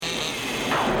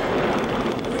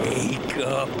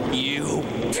up, you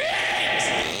pigs!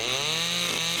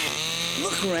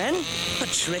 Look, Ren, a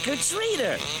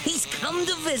trick-or-treater. He's come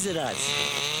to visit us.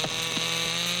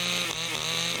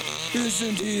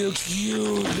 Isn't he a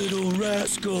cute little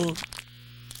rascal?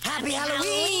 Happy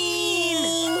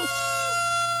Halloween!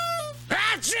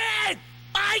 That's it!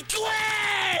 I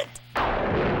quit!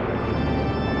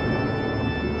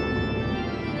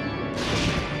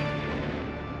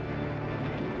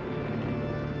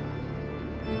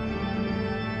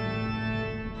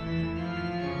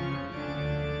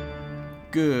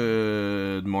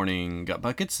 Good morning, Gut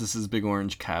Buckets. This is Big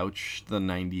Orange Couch, the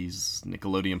 90s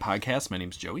Nickelodeon podcast. My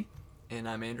name's Joey. And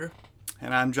I'm Andrew.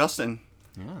 And I'm Justin.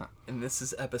 Yeah. And this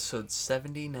is episode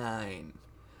 79.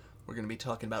 We're going to be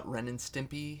talking about Ren and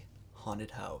Stimpy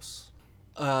Haunted House.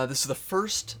 This is the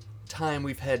first time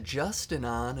we've had Justin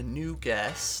on, a new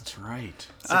guest. That's right.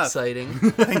 It's exciting.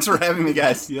 Thanks for having me,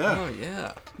 guys. Yeah. Oh,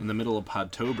 yeah. In the middle of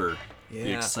Podtober, the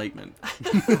Yeah. excitement.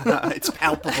 It's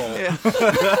palpable.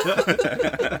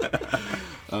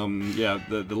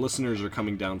 The listeners are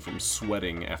coming down from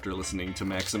sweating after listening to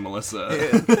Max and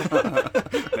Melissa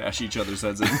bash each other's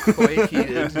heads in. Quite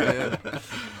heated. Yeah.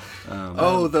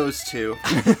 Oh, those two.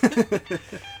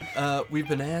 We've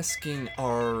been asking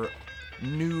our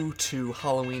new to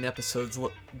Halloween episodes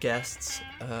guests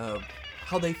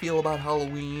how they feel about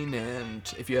Halloween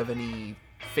and if you have any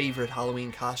favorite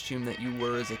Halloween costume that you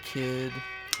wore as a kid.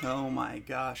 Oh my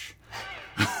gosh.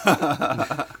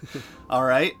 All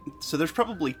right. So there's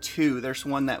probably two. There's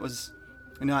one that was,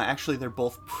 actually they're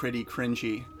both pretty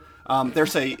cringy.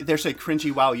 There's a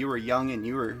cringy, wow, you were young and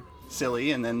you were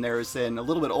silly, and then there's a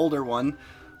little bit older one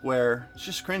where it's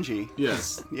just cringy.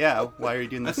 Yes. Yeah, why are you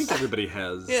doing I this? think everybody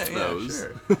has those.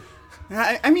 Sure.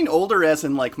 I mean older as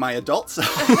in like my adult self.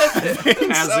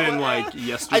 As in like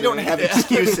yesterday. I don't have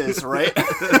excuses, right?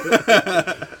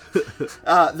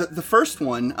 The first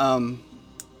one,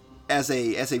 as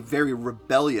a very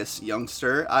rebellious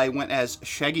youngster, I went as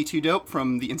Shaggy 2 Dope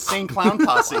from the Insane Clown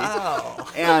Posse. Wow.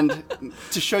 And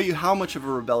to show you how much of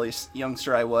a rebellious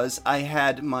youngster I was, I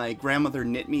had my grandmother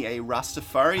knit me a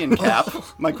Rastafarian cap.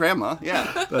 My grandma,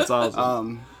 yeah. That's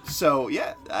awesome. So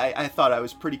yeah, I thought I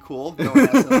was pretty cool. Going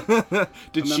as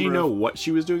Did she know what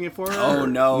she was doing it for? Oh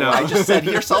no. I just said,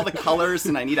 here's all the colors,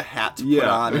 and I need a hat to put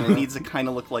on, and it needs to kind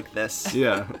of look like this.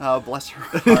 Yeah. Oh, bless her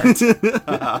heart.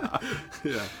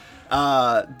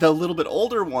 Yeah. The little bit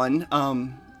older one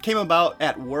came about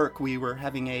at work. We were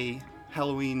having a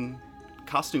Halloween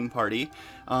costume party,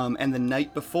 and the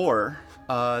night before,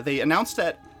 they announced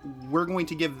that we're going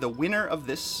to give the winner of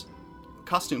this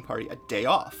costume party a day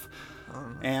off.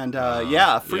 And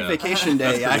free vacation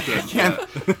day. I can't.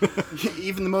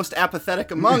 Even the most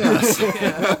apathetic among us.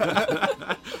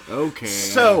 Okay.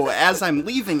 So as I'm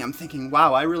leaving, I'm thinking,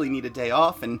 wow, I really need a day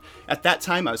off. And at that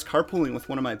time, I was carpooling with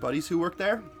one of my buddies who worked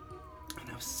there.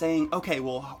 And I was saying, okay,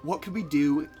 well, what could we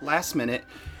do last minute?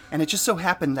 And it just so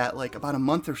happened that, like, about a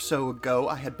month or so ago,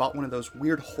 I had bought one of those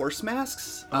weird horse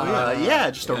masks.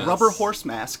 A rubber horse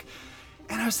mask.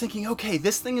 And I was thinking, okay,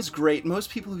 this thing is great. Most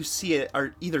people who see it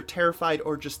are either terrified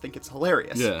or just think it's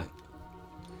hilarious. Yeah.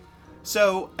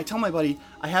 So I tell my buddy,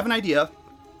 I have an idea.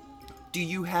 Do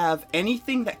you have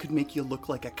anything that could make you look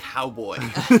like a cowboy?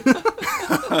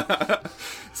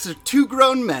 So two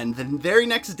grown men, the very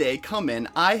next day, come in.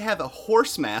 I have a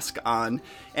horse mask on,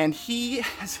 and he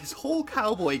has his whole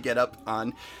cowboy getup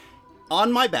on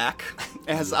my back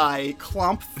as I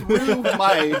clomp through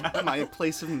my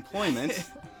place of employment.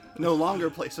 No longer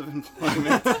place of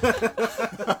employment.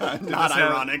 Not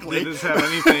ironically. Did this have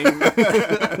anything?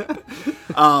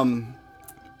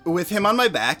 With him on my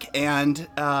back, and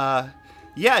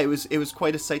it was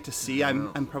quite a sight to see.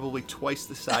 I'm probably twice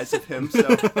the size of him,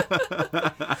 so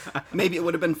maybe it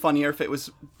would have been funnier if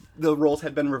the roles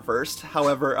had been reversed.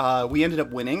 However, we ended up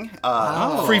winning.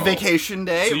 Free vacation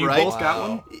day, so you right? both got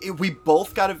one? We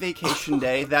both got a vacation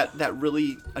day. That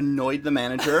really annoyed the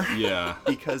manager. Yeah.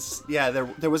 Because,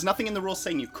 there was nothing in the rules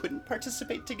saying you couldn't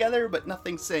participate together, but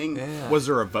nothing saying... Yeah. Was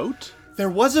there a vote? There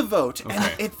was a vote, Okay.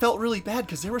 and it felt really bad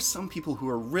because there were some people who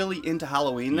were really into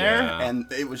Halloween there, Yeah. and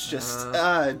it was just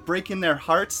breaking their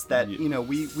hearts that,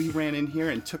 we ran in here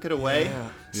and took it away, Yeah.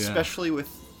 especially with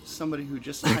somebody who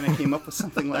just kind of came up with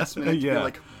something last minute to be Yeah.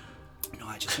 like, no,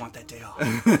 I just want that day off.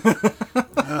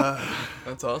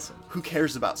 That's awesome. Who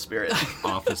cares about Spirit?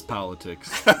 Office politics.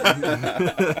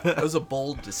 That was a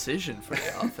bold decision for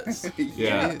the office.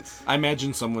 Yeah. Jeez. I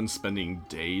imagine someone spending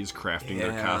days crafting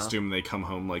their Yeah. costume. They come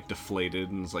home like deflated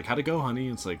and it's like, how'd it go, honey?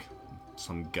 It's like,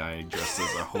 some guy dressed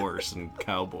as a horse and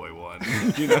cowboy won.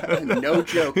 No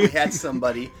joke. We had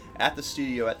somebody at the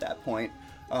studio at that point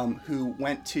who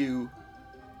went to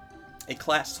a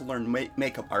class to learn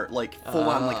makeup art, like full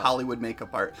on like Hollywood makeup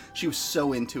art. She was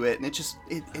so into it, and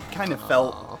it kind of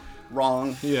felt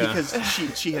wrong because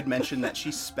she had mentioned that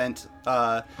she spent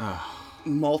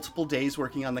multiple days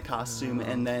working on the costume,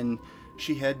 and then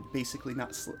she had basically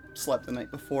not slept the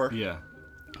night before. Yeah.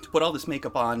 To put all this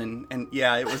makeup on, and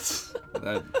yeah, it was...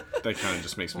 That kind of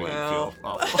just makes me Well. feel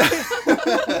awful.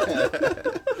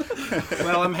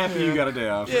 Well, I'm happy you got a day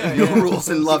off. Yeah, No rules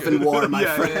in love and war, my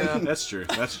friend. That's true.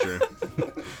 That's true.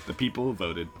 The people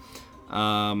voted.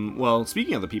 Well,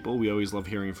 speaking of the people, we always love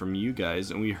hearing from you guys,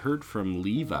 and we heard from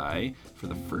Levi for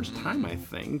the first time, I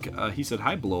think. He said,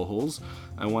 "Hi, Blowholes.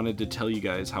 I wanted to tell you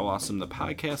guys how awesome the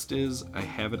podcast is. I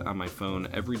have it on my phone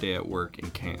every day at work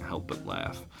and can't help but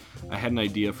laugh. I had an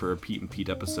idea for a Pete and Pete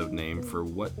episode name for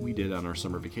what we did on our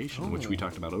summer vacation, which we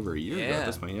talked about over a year ago at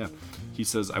this point, yeah. He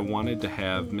says, I wanted to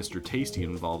have Mr. Tasty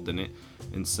involved in it,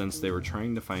 and since they were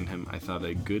trying to find him, I thought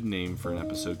a good name for an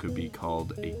episode could be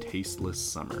called A Tasteless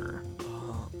Summer."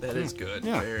 That is good.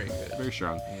 Yeah, Very good. very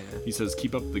strong. Yeah. He says,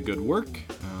 "Keep up the good work,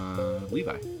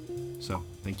 Levi." So,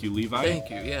 thank you, Levi. Thank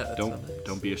you. Yeah. That's Don't so nice.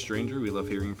 don't be a stranger. We love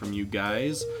hearing from you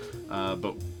guys.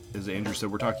 But as Andrew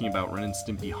said, we're talking about Ren and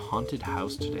Stimpy Haunted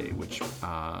House today, which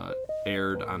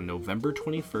aired on November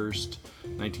 21st,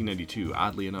 1992.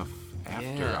 Oddly enough, after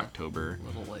Yeah. October.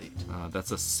 A little late. That's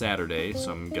a Saturday,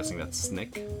 so I'm guessing that's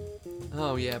Snick.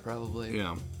 Oh yeah, probably.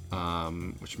 Yeah.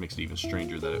 Which makes it even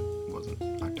stranger that it wasn't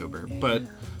October. But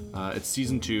it's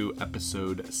season 2,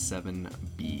 episode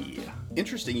 7B.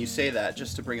 Interesting you say that,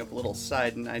 just to bring up a little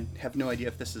side, and I have no idea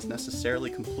if this is necessarily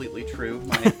completely true.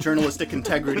 My journalistic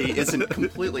integrity isn't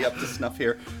completely up to snuff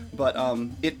here, but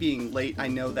it being late, I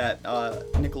know that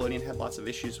Nickelodeon had lots of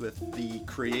issues with the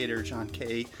creator, John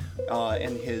Kay,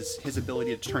 and his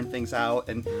ability to turn things out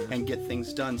and get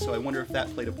things done, so I wonder if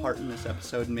that played a part in this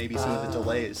episode and maybe some of the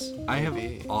delays. I have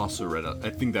also read, I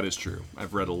think that is true.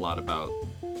 I've read a lot about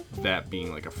that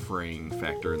being like a fraying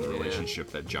factor in the relationship,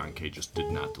 that John Kay just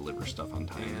did not deliver stuff on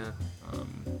time. Yeah.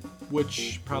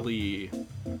 Which probably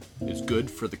is good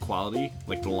for the quality,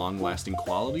 like the long-lasting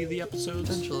quality of the episodes.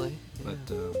 Potentially. But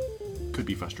could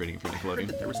be frustrating if you're I heard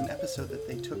that Nickelodeon. there was an episode that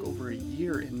they took over a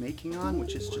year in making on,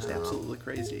 which is just absolutely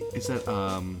crazy. Is that,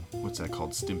 what's that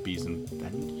called? Stimpy's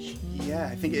Invention? Yeah,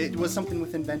 I think it was something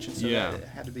with invention, so Yeah. that it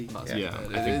had to be. Yeah.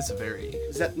 But I it think- is very.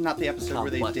 Is that not the episode where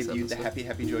they Complex debuted the episode. Happy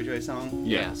Happy Joy Joy song?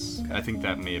 Yes. I think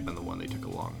that may have been the one they took a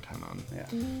long time on. Yeah.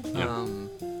 Yeah.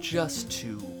 Just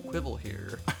to quibble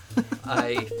here,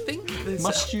 I think this.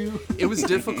 Must you? It was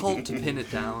difficult to pin it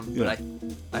down, Yeah.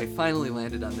 but I finally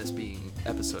landed on this being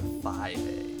episode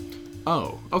 5A.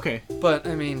 Oh, okay. But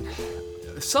I mean,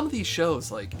 some of these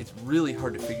shows, like, it's really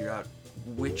hard to figure out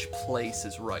which place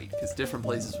is right, because different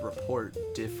places report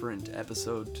different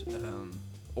episode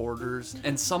orders,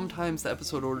 and sometimes the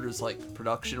episode order is like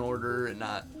production order and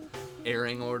not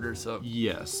airing order. So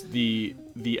Yes, the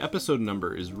episode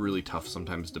number is really tough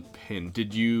sometimes to pin.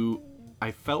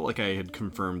 I felt like I had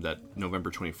confirmed that November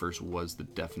 21st was the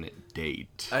definite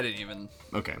date. I didn't even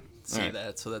Okay. see alright.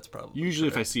 that, so that's probably Usually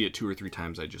if I correct. see it 2 or 3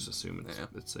 times, I just assume Yeah.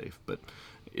 it's safe. But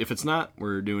if it's not,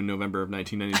 we're doing November of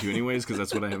 1992 anyways, because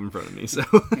that's what I have in front of me. So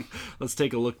let's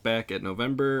take a look back at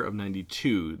November of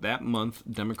 92. That month,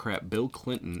 Democrat Bill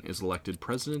Clinton is elected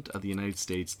President of the United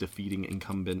States, defeating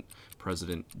incumbent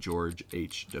President George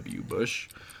H.W. Bush.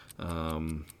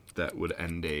 That would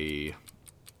end a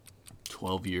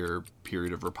 12-year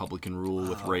period of Republican rule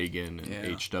with Reagan and Yeah.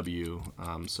 H.W.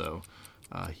 So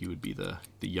he would be the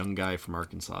young guy from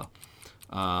Arkansas.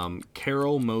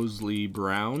 Carol Moseley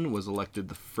Brown was elected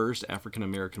the first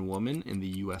African-American woman in the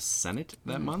U.S. Senate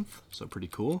that month, so pretty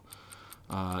cool.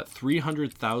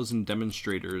 300,000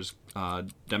 demonstrators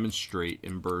demonstrate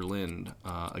in Berlin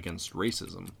against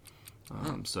racism.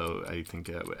 So I think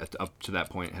up to that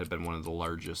point had been one of the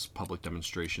largest public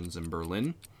demonstrations in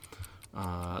Berlin.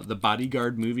 The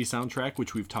Bodyguard movie soundtrack,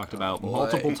 which we've talked about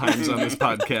multiple times on this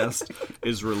podcast,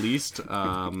 is released,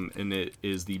 and it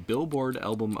is the Billboard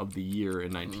Album of the Year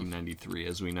in 1993,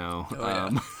 as we know.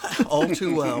 all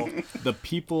too well. The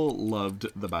people loved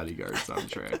the Bodyguard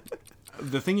soundtrack.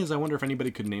 The thing is, I wonder if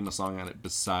anybody could name a song on it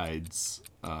besides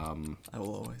I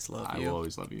will always love I you. Will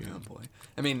Always Love You. Oh boy.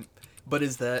 I mean, but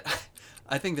is that?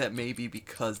 I think that may be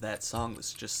because that song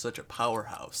was just such a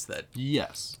powerhouse that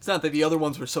Yes. it's not that the other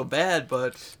ones were so bad,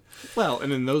 but Well,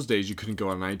 and in those days, you couldn't go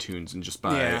on iTunes and just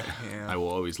buy Yeah. I Will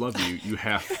Always Love You. You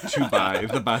have to buy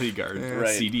the Bodyguard Right.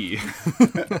 CD.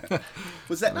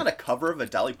 Was that not a cover of a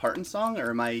Dolly Parton song,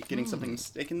 or am I getting something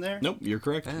mistaken there? Nope, you're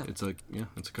correct. Damn. It's a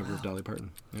cover of Dolly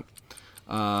Parton. Yep.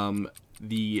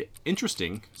 The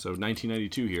interesting, so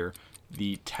 1992 here,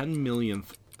 the 10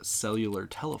 millionth cellular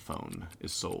telephone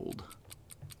is sold.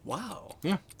 Wow.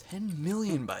 Yeah. 10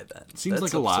 million by then. Seems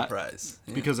That's like a lot. Surprise.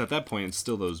 Yeah. Because at that point, it's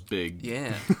still those big,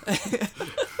 Yeah.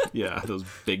 those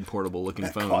big portable looking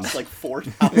phones. Costs like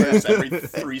 $4 every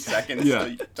 3 seconds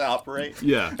Yeah. to operate.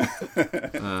 Yeah.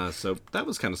 So that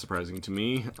was kind of surprising to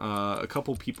me. A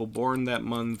couple people born that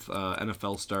month.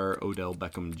 NFL star Odell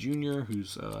Beckham Jr.,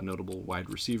 who's a notable wide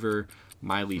receiver.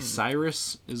 Miley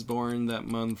Cyrus is born that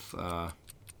month.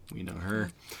 We know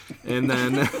her. And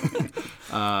then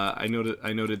I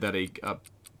noted that a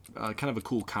kind of a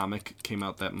cool comic came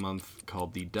out that month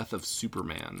called The Death of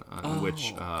Superman, in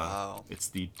which it's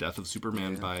the death of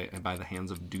Superman by the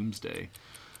hands of Doomsday,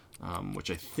 which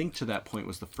I think to that point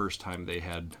was the first time they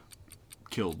had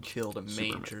killed a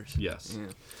Superman. major. Yes. Yeah.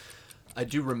 I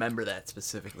do remember that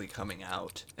specifically coming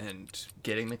out and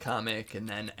getting the comic, and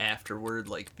then afterward,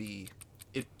 like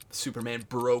Superman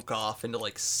broke off into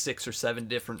like 6 or 7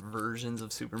 different versions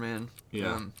of Superman.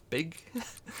 Yeah.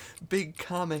 Big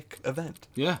comic event.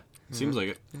 Yeah, seems like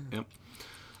it.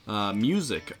 Yep.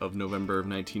 Music of November of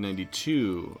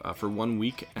 1992 for 1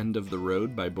 week, End of the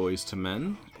Road by Boyz II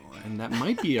Men. And that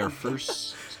might be our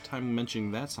first time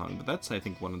mentioning that song, but that's, I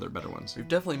think, one of their better ones. We've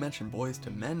definitely mentioned Boyz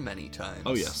II Men many times.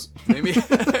 Oh, yes. Maybe.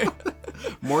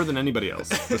 More than anybody else,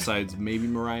 besides maybe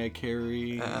Mariah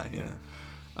Carey.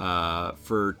 Yeah.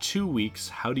 For 2 weeks,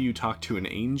 How Do You Talk to an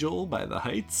Angel by The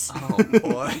Heights. Oh,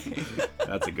 boy.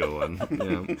 That's a good one.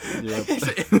 Yeah.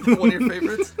 One of your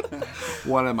favorites?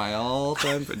 One of my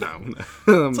all-time...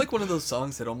 No. It's like one of those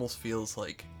songs that almost feels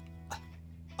like...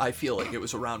 I feel like it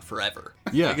was around forever.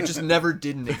 Yeah. Like it just never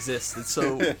didn't exist. It's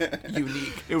so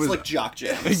unique. It was It's like Jock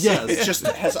Jams. Yes. It just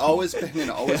has always been and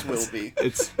always will be.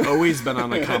 It's always been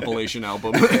on a compilation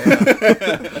album.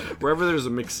 Wherever there's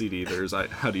a mixed CD, there's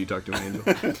How Do You Talk to an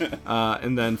Angel?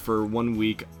 And then for 1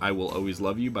 week, I Will Always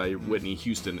Love You by Whitney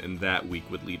Houston, and that week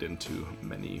would lead into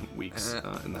many weeks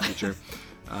in the future.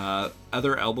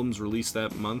 Other albums released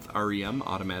that month: REM,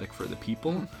 Automatic for the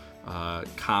People.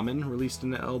 Common released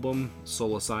an album,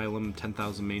 Soul Asylum,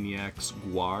 10,000 Maniacs,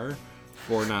 Guar,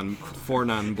 Four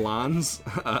Non-Blondes.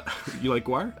 You like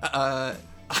Guar?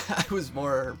 I was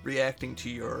more reacting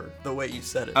to the way you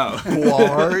said it. Oh.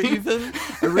 Guar, even?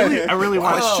 I really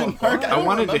Question mark? I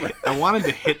wanted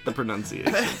to hit the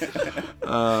pronunciation.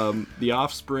 The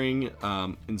Offspring,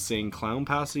 Insane Clown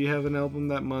Posse have an album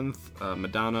that month.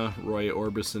 Madonna, Roy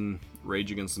Orbison,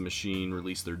 Rage Against the Machine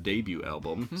released their debut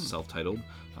album, self-titled,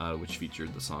 which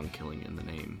featured the song "Killing in the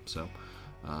Name." So,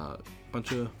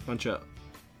 bunch of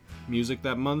music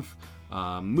that month.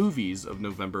 Movies of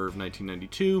November of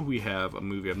 1992. We have a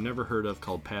movie I've never heard of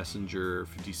called Passenger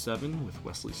 57 with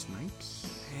Wesley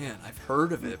Snipes. Man, I've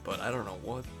heard of it, but I don't know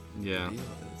what Yeah. the deal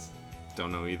is.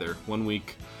 Don't know either. 1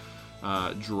 week.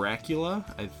 Dracula.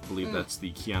 I believe that's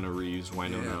the Keanu Reeves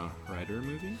Winona Ryder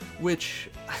movie. Which,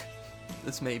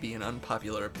 this may be an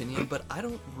unpopular opinion, but I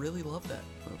don't really love that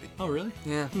movie. Oh, really?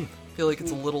 Yeah. I feel like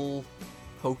it's a little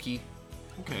hokey.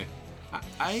 Okay.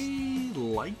 I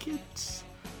like it.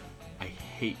 I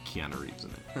hate Keanu Reeves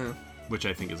in it, which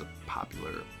I think is a popular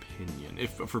opinion.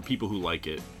 If for people who like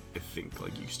it, I think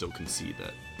like you still concede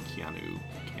that Keanu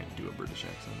can't do a British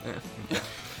accent.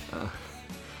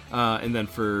 And then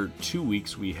for 2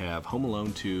 weeks we have Home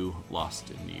Alone 2, Lost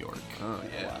in New York. Oh,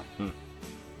 yeah.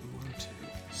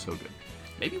 So good.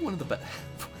 Maybe one of the best.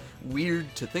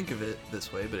 Weird to think of it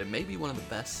this way, but it may be one of the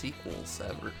best sequels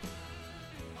ever.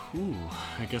 Ooh,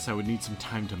 I guess I would need some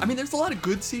time to. I mean, there's a lot of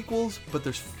good sequels, but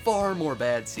there's far more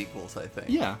bad sequels, I think.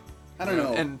 yeah. I don't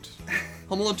know. And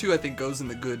Home Alone 2, I think, goes in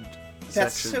the good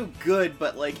That's section. so good,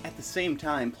 but like at the same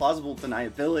time, plausible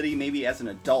deniability. Maybe as an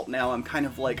adult now, I'm kind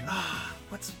of like,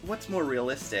 what's more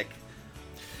realistic?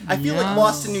 I feel like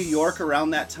Lost in New York around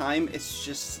that time, it's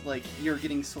just like you're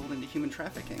getting sold into human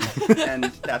trafficking, and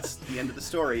that's the end of the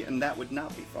story, and that would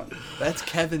not be fun. That's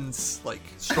Kevin's like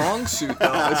strong suit,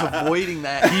 though, is avoiding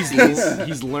that.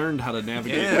 He's learned how to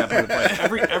navigate that part of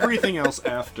life. Everything else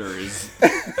after is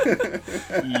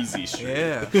easy street.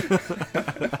 Yeah.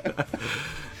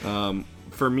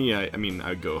 For me, I mean,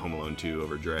 I'd go Home Alone 2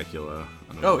 over Dracula.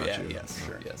 I don't know Oh about yeah. you. Yes.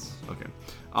 Sure. Yes. Okay.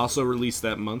 Also released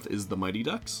that month is The Mighty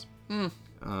Ducks.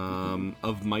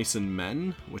 Of Mice and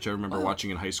Men, which I remember watching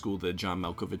in high school, the John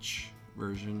Malkovich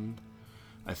version.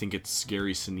 I think it's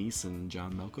Gary Sinise and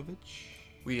John Malkovich.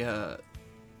 We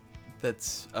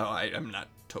that's I'm not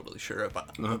totally sure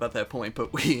about that point,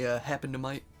 but we happened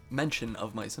to mention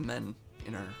Of Mice and Men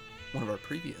in one of our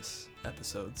previous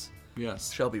episodes.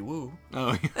 Yes. Shelby Woo.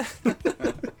 Oh.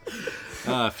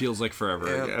 Feels like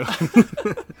forever ago.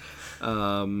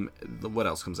 What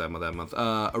else comes out that month?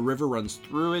 A River Runs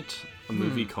Through It, a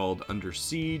movie called Under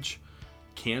Siege,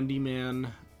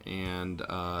 Candyman, and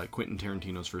Quentin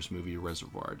Tarantino's first movie,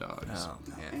 Reservoir Dogs. Oh,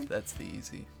 man, that's the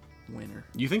easy winner.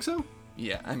 You think so?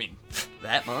 Yeah, I mean,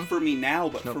 that month? For me now,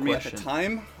 but No for me at question. the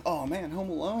time, oh man, Home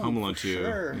Alone. Home Alone for 2.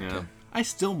 Sure. Yeah. I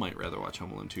still might rather watch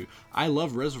Home Alone 2. I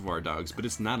love Reservoir Dogs, but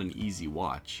it's not an easy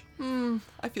watch.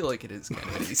 I feel like it is kind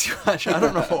of an easy watch. I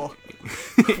don't know.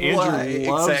 Andrew Why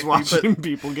loves exactly, watching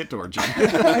people get tortured.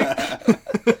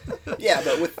 Yeah,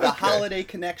 but with the holiday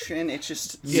connection, it's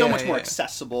just Yeah, so much more yeah.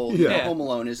 accessible. Yeah. You know, Home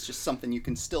Alone is just something you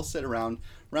can still sit around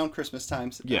Christmas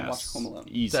time, sit down and watch Yes. Home Alone.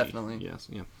 Easy. Definitely. Yes,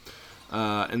 yeah.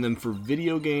 And then for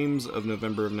video games of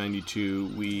November of 92,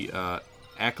 we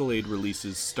Accolade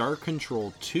releases Star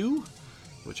Control 2,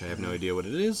 which I have no idea what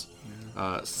it is.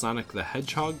 Sonic the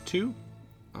Hedgehog 2.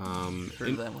 Heard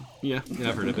of that one. Yeah,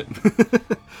 I've heard of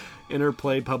it.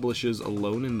 Interplay publishes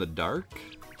Alone in the Dark.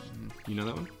 You know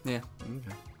that one? Yeah.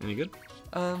 Okay. Any good?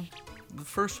 The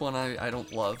first one I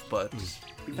don't love, but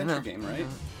Adventure no. game, right?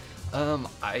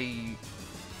 I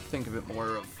think of it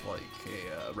more of like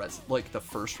a like the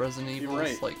first Resident Evil,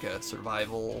 right. like a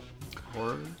survival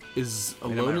horror. Is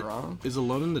Wait, am I Alone wrong? is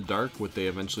Alone in the Dark what they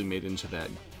eventually made into that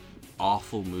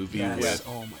awful movie Yes. with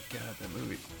Oh my god, that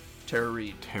movie. Tara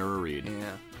Reid. Tara Reid?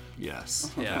 Yeah.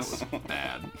 Yes. Yes. That was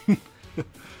bad.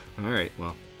 All right.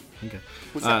 Well. Okay.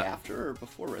 Was that after or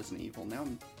before Resident Evil? Now,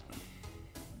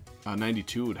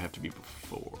 92 would have to be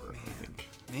before, I think.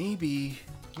 Maybe.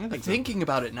 I think Like, so. thinking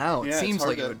about it now, it Yeah, it's seems hard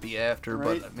like to- it would be after,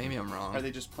 right? but maybe I'm wrong. are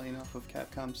they just playing off of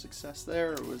Capcom's success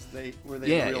there, or were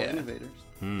they Yeah, real yeah. innovators?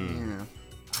 Yeah.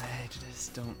 I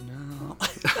just don't know.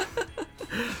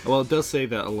 Well, it does say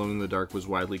that Alone in the Dark was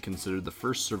widely considered the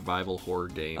first survival horror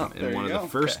game Oh, there and one you of go. the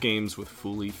first Okay. games with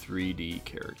fully 3D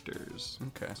characters.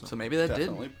 Okay, so maybe that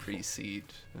Definitely. did precede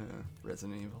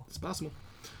Resident Evil. It's possible.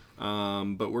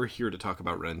 But we're here to talk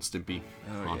about Ren and Stimpy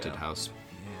Oh, Haunted yeah. House.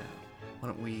 Yeah. Why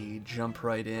don't we jump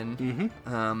right in?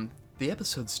 Mm-hmm. The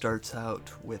episode starts out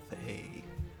with a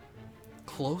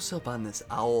close-up on this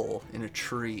owl in a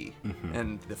tree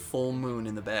and the full moon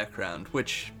in the background,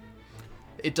 which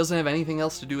it doesn't have anything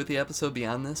else to do with the episode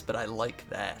beyond this, but I like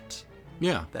that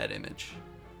Yeah. image.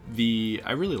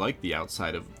 I really like the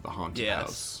outside of the haunted Yes.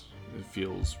 house. It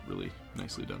feels really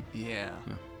nicely done. Yeah.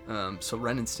 So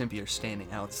Ren and Stimpy are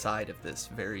standing outside of this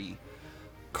very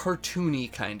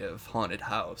cartoony kind of haunted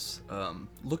house,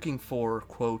 looking for,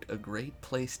 quote, a great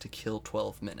place to kill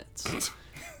 12 minutes.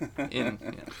 Yeah.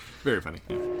 Very funny.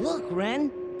 Yeah. Look,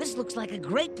 Ren, this looks like a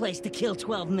great place to kill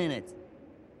 12 minutes.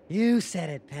 You said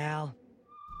it, pal.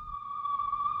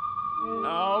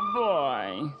 Oh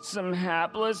boy, some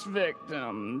hapless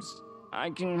victims. I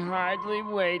can hardly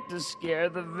wait to scare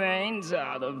the veins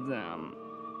out of them.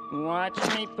 Watch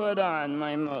me put on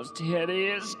my most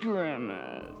hideous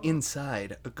grimace.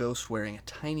 Inside, a ghost wearing a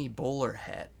tiny bowler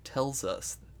hat tells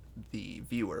us, the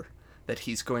viewer, that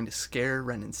he's going to scare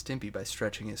Ren and Stimpy by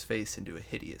stretching his face into a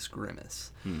hideous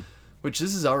grimace. Which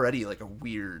this is already like a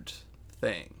weird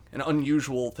thing, an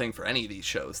unusual thing for any of these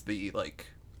shows. The like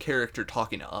character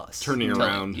talking to us, Turning telling-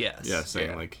 around. yes, Yeah,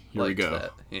 saying, like, here we like go.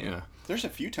 that, Yeah. There's a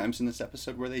few times in this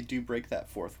episode where they do break that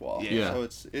fourth wall. Yeah. So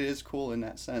it is cool in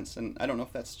that sense, and I don't know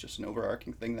if that's just an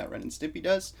overarching thing that Ren and Stimpy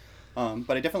does,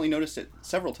 but I definitely noticed it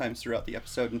several times throughout the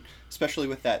episode, and especially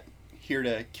with that here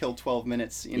to kill 12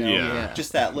 minutes, you know, Yeah.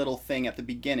 just that little thing at the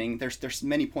beginning. There's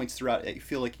many points throughout it. You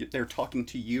feel like they're talking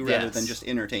to you rather Yes. than just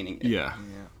entertaining it. Yeah.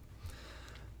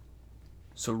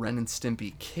 So Ren and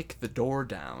Stimpy kick the door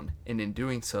down, and in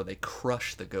doing so, they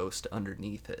crush the ghost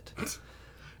underneath it.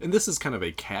 And this is kind of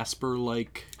a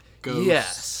Casper-like ghost.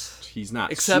 Yes. He's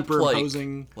not Except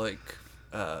superimposing. like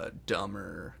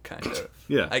dumber kind of.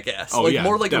 Yeah. I guess. Oh, like yeah,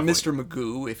 more like definitely. a Mr.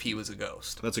 Magoo if he was a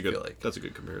ghost. That's a I feel good. like. That's a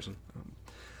good comparison.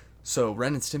 So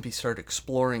Ren and Stimpy start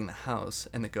exploring the house,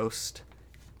 and the ghost,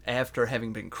 after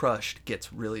having been crushed,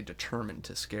 gets really determined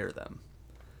to scare them.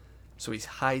 So he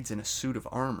hides in a suit of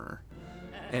armor,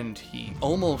 and he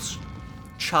almost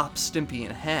chops Stimpy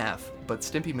in half, but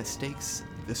Stimpy mistakes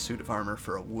the suit of armor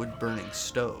for a wood-burning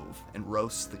stove and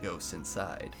roasts the ghost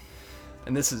inside.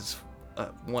 And this is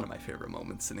one of my favorite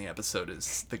moments in the episode,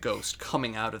 is the ghost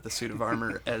coming out of the suit of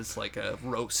armor as like a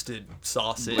roasted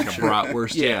sausage. Like a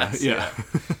bratwurst. Yes, yeah.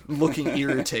 Looking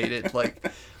irritated, like,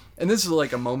 and this is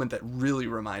like a moment that really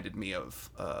reminded me of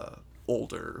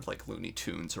older like Looney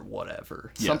Tunes or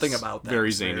whatever. Yes, Something about that very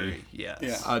was zany. yes.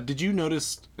 Yeah. Did you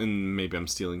notice, and maybe I'm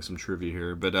stealing some trivia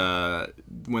here, but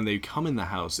when they come in the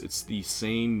house, it's the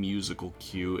same musical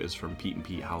cue as from Pete and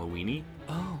Pete Halloweeny.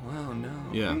 Oh wow, no.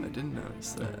 Yeah. I didn't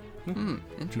notice that.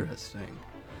 Interesting.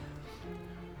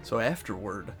 So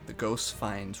afterward, the ghost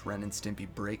finds Ren and Stimpy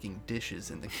breaking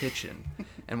dishes in the kitchen,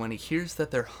 and when he hears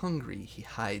that they're hungry, he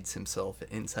hides himself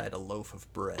inside a loaf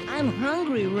of bread. I'm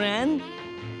hungry, Ren.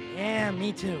 Yeah,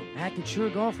 me too. I could sure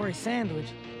go for a sandwich.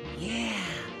 Yeah,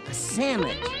 a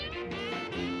sandwich.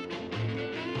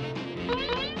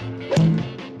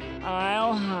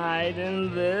 I'll hide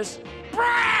in this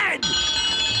bread!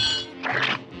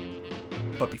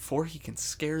 But before he can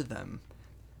scare them,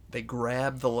 they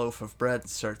grab the loaf of bread and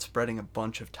start spreading a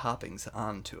bunch of toppings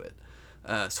onto it.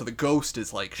 So the ghost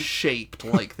is like shaped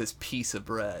like this piece of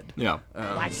bread. Yeah.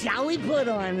 What shall we put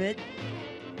on it?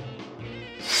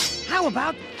 How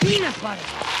about peanut butter?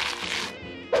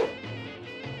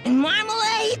 And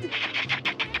marmalade?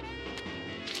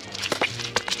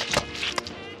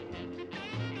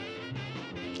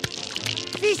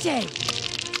 Fish egg.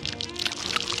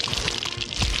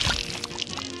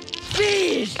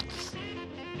 Fish!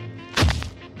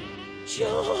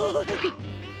 Joy!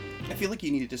 I feel like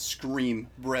you needed to scream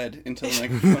bread into the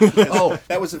microphone. Because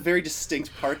that was a very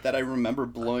distinct part that I remember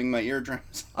blowing my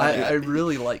eardrums. I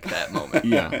really like that moment.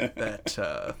 Yeah. That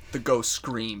the ghost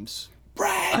screams,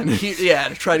 "Brad!" I'm here, yeah,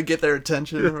 to try to get their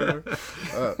attention or whatever.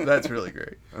 That's really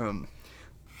great.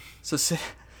 So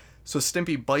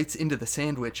Stimpy bites into the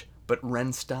sandwich, but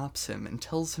Ren stops him and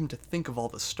tells him to think of all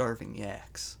the starving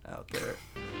yaks out there.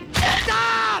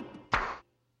 Stop!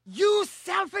 You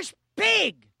selfish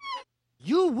pig!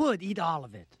 You would eat all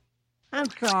of it. I'm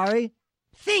sorry.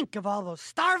 Think of all those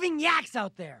starving yaks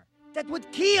out there that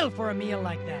would kill for a meal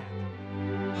like that.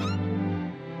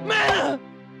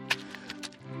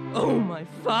 Oh, my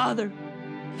father.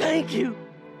 Thank you.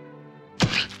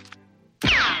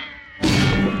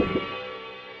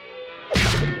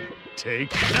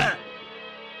 Take that.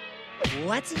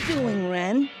 What's he doing,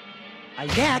 Ren? A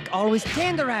yak always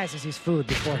tenderizes his food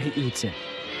before he eats it.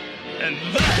 And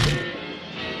that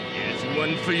is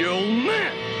one for your old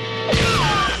man.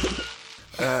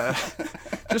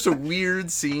 Just a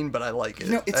weird scene, but I like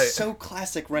it. It's so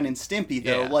classic Ren and Stimpy,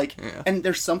 though. Yeah. And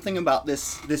there's something about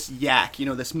this yak,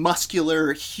 this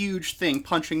muscular, huge thing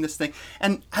punching this thing.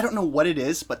 And I don't know what it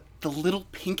is, but the little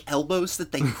pink elbows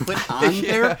that they put on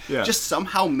there just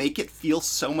somehow make it feel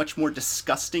so much more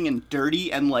disgusting and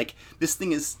dirty. And this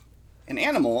thing is an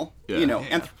animal,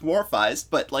 anthropomorphized,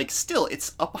 but still,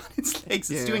 it's up on its legs.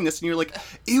 It's doing this, and you're like,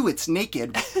 ew, it's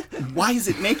naked. Why is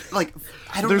it naked?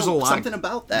 I don't know, something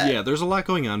about that. Yeah, there's a lot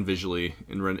going on visually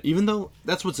in Ren. Even though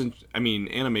that's what's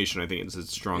animation, I think is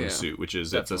its strongest suit, which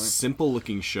is definitely. It's a simple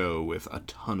looking show with a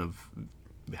ton of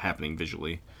happening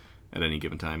visually at any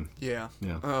given time. Yeah.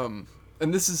 Yeah.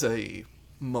 And this is a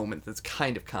moment that's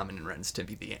kind of common in Ren and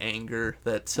Stimpy, the anger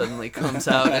that suddenly comes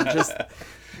out, and just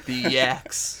the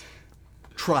yaks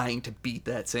trying to beat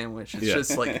that sandwich. It's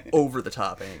just over the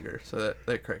top anger. So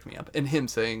that cracked me up. And him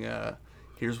saying,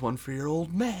 here's one for your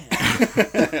old man.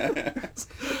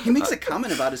 He makes a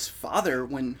comment about his father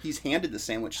when he's handed the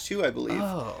sandwich too, I believe.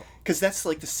 Oh. Because that's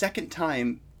the second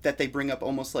time that they bring up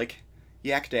almost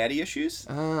yak daddy issues.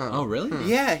 Oh, really?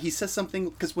 Yeah, he says something,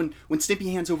 because when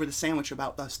Stimpy hands over the sandwich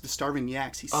about the starving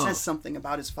yaks, he says something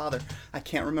about his father. I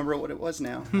can't remember what it was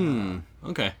now.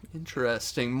 Okay.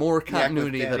 Interesting. More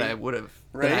continuity than daddy. I would have,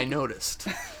 Right? than I noticed.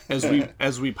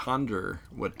 As we ponder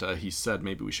what he said,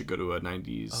 maybe we should go to a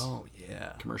 90s Oh,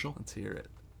 yeah. commercial. Let's hear it.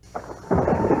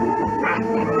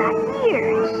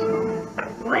 Ears.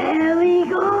 Where we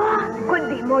go could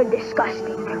be more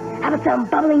disgusting. How about some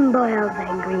bubbling boils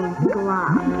and green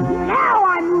glog? Now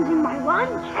I'm losing my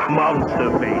lunch.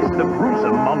 Monster Face, the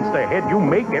gruesome monster head you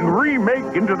make and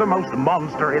remake into the most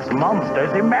monstrous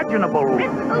monsters imaginable.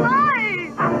 It's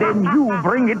alive! Then you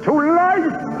bring it to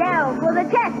life. Now for the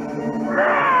test.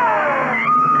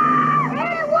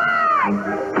 It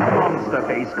worked! Monster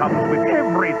Face comes with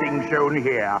everything shown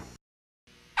here.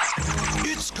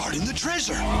 It's guarding the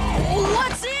treasure.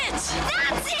 What's it?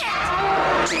 That's it!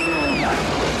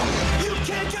 You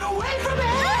can't get away from it.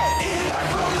 In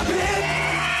from the pit.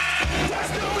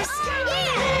 There's no escape.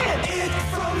 In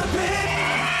from the pit.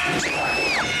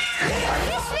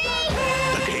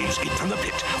 The game's it from the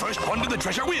pit. First one to the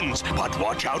treasure wins, but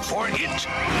watch out for it. Whoa!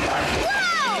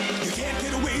 You can't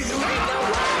get away. There ain't no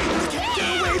way. You can't get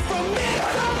away from it.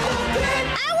 From the pit.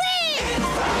 I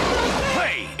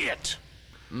win! Play it.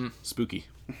 Spooky.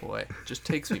 Boy, just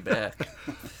takes me back.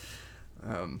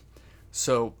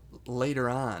 So later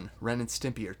on, Ren and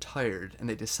Stimpy are tired, and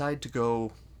they decide to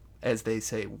go, as they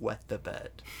say, wet the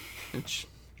bed. Which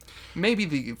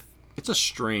maybe It's a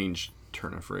strange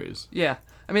turn of phrase. yeah.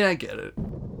 I mean, I get it.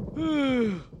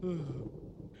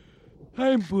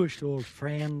 I'm bushed, old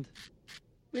friend.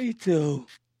 Me too.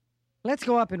 Let's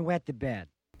go up and wet the bed.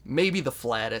 maybe the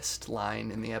flattest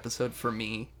line in the episode for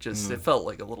me. Just it felt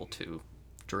like a little too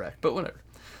direct, but whatever.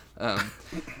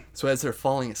 So as they're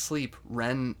falling asleep,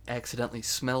 Ren accidentally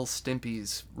smells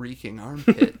Stimpy's reeking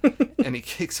armpit, and he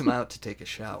kicks him out to take a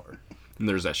shower. And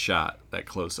there's that shot, that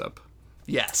close-up.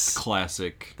 Yes.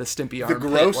 Classic. The Stimpy The armpit,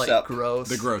 gross like, up. gross.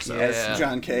 The gross up. As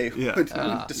John Kay would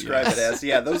describe it as.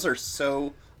 Yeah, those are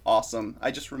so awesome. I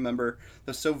just remember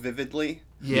those so vividly.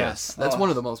 Yes, that's one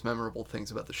of the most memorable things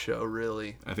about the show,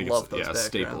 really. I think Love it's those a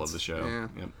staple backgrounds. of the show. Yeah.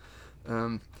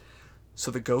 Yep. So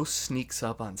the ghost sneaks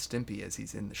up on Stimpy as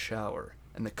he's in the shower,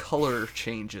 and the color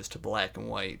changes to black and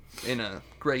white in a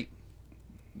great,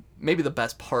 maybe the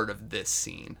best part of this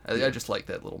scene. I just like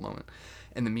that little moment.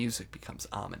 And the music becomes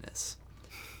ominous.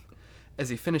 As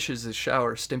he finishes his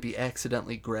shower, Stimpy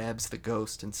accidentally grabs the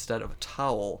ghost instead of a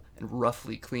towel and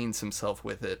roughly cleans himself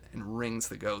with it and wrings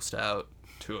the ghost out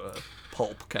to a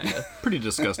pulp, kind of. Pretty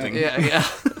disgusting. Yeah.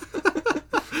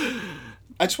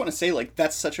 I just want to say, like,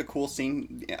 that's such a cool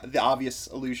scene. Yeah, the obvious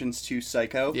allusions to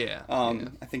Psycho. Yeah.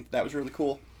 I think that was really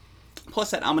cool. Plus,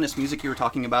 that ominous music you were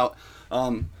talking about.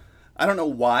 I don't know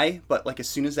why, but, like, as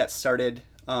soon as that started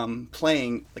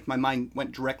playing, like, my mind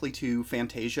went directly to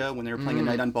Fantasia when they were playing A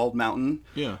Night on Bald Mountain.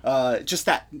 Yeah. Just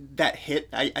that hit,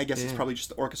 I guess it's probably just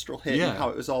the orchestral hit and how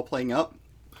it was all playing up.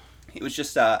 It was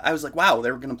just, I was like, wow,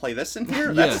 they were going to play this in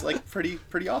here? That's, like,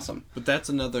 pretty awesome. But that's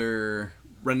another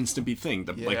Ren and Stimpy thing,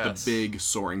 like the Yes. big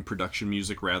soaring production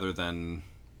music rather than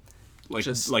like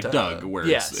Just, Doug, where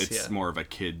yes, it's more of a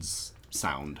kid's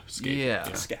soundscape.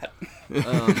 Yeah. Scat.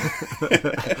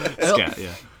 Scat,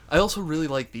 yeah. I also really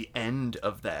like the end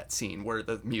of that scene where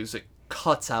the music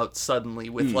cuts out suddenly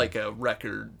with like a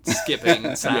record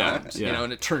skipping sound, yeah. you know,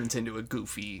 and it turns into a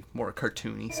goofy, more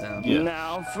cartoony sound. Yeah.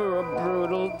 Now for a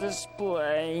brutal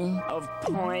display of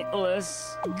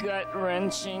pointless,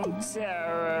 gut-wrenching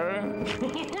terror.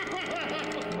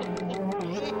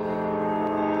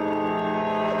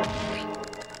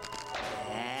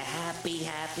 Happy,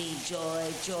 happy,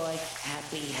 joy, joy.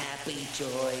 Happy, happy,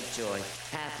 joy, joy.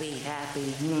 Happy,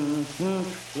 happy,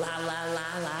 la la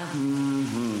la la,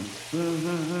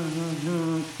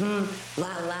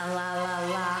 la la la la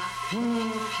la,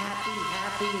 happy,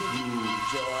 happy,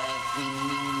 joy.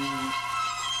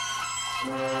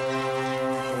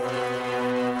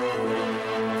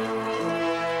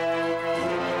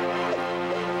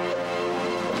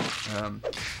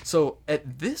 So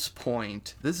at this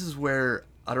point, this is where,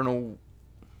 I don't know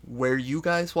where you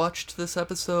guys watched this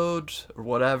episode or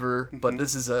whatever, but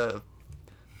this is a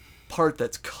part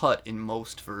that's cut in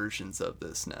most versions of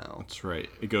this now. That's right.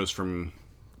 It goes from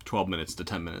 12 minutes to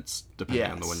 10 minutes,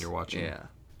 depending on the one you're watching. Yeah.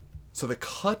 So the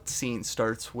cut scene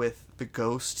starts with the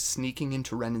ghost sneaking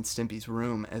into Ren and Stimpy's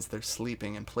room as they're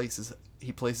sleeping and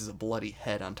he places a bloody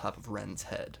head on top of Ren's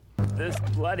head. This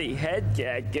bloody head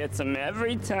gag gets him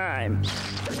every time.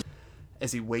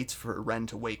 As he waits for Ren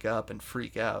to wake up and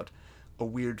freak out, a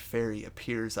weird fairy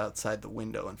appears outside the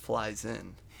window and flies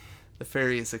in. The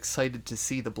fairy is excited to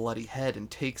see the bloody head and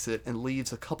takes it and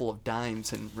leaves a couple of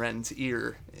dimes in Ren's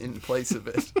ear in place of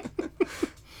it.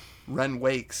 Ren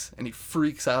wakes and he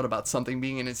freaks out about something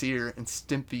being in his ear, and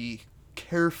Stimpy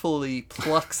carefully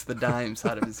plucks the dimes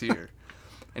out of his ear.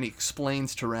 And he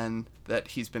explains to Ren that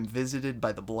he's been visited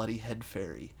by the bloody head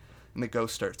fairy, and the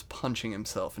ghost starts punching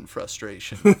himself in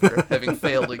frustration for having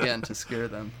failed again to scare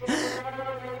them.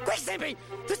 Quick, Stimpy!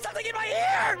 There's something in my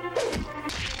ear!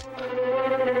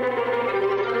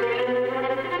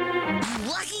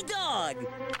 You lucky dog!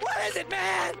 What is it,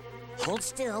 man? Hold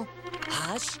still.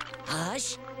 Hush,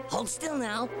 hush. Hold still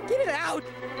now. Get it out.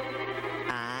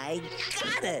 I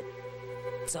got it.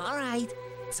 It's all right.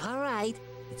 It's all right.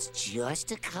 It's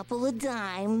just a couple of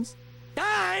dimes.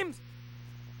 Dimes?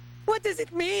 What does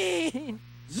it mean?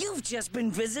 You've just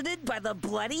been visited by the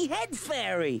bloody head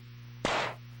fairy.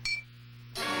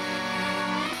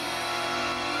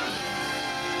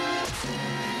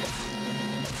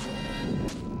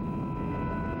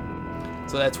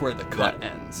 So that's where the cut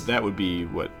ends. That would be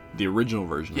what the original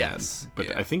version Yes, had. But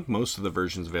yeah. I think most of the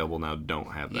versions available now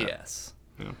don't have that. Yes.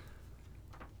 Yeah.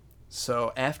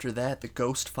 So after that, the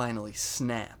ghost finally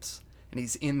snaps, and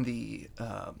he's in the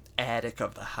attic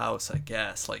of the house, I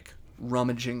guess, like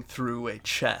rummaging through a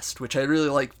chest, which I really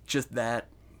like just that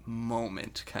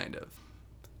moment, kind of.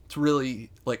 It's really,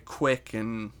 like, quick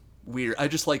and weird. I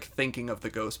just like thinking of the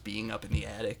ghost being up in the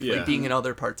attic, Yeah. like being in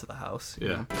other parts of the house. you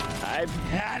Yeah. know? I've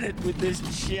had it with this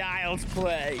child's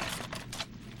play.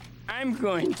 I'm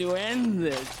going to end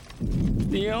this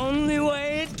the only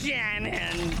way it can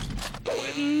end.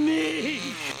 With me,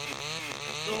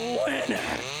 the winner.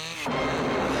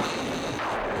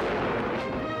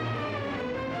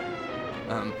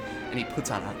 and he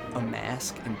puts on a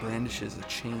mask and brandishes a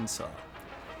chainsaw.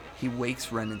 He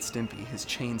wakes Ren and Stimpy, his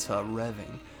chainsaw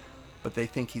revving, but they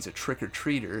think he's a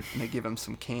trick-or-treater, and they give him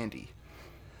some candy.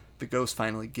 The ghost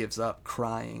finally gives up,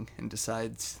 crying, and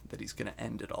decides that he's going to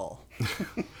end it all.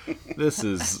 This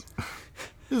is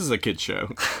a kid show.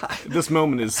 This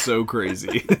moment is so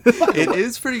crazy. It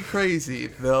is pretty crazy,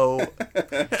 though.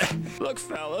 Look,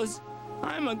 fellas,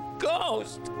 I'm a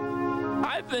ghost.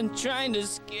 I've been trying to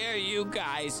scare you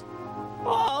guys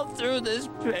all through this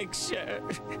picture,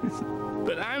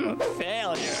 but I'm a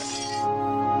failure.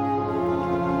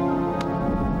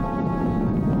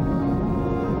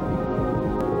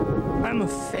 I'm a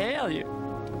failure.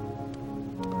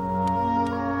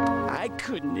 I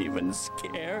couldn't even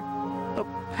scare a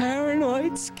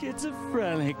paranoid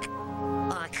schizophrenic.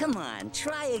 Aw, come on,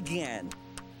 try again.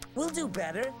 We'll do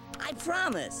better, I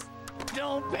promise.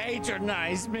 Don't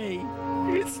patronize me.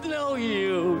 It's no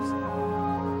use.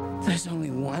 There's only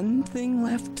one thing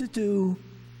left to do.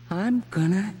 I'm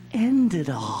gonna end it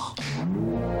all.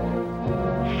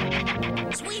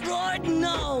 Sweet Lord,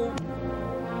 no!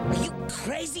 Are you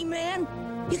crazy, man?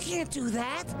 You can't do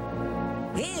that.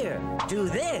 Here, do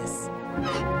this.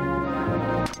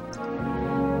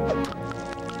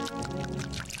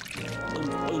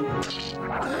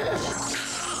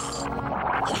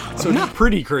 So not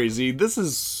pretty crazy. This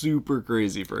is super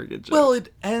crazy for a kid show. Well,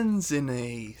 it ends in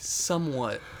a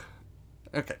somewhat...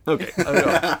 Okay.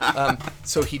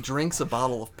 So he drinks a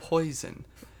bottle of poison,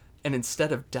 and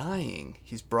instead of dying,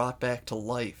 he's brought back to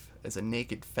life as a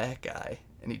naked fat guy,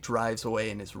 and he drives away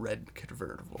in his red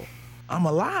convertible. I'm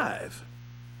alive.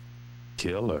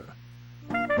 Killer.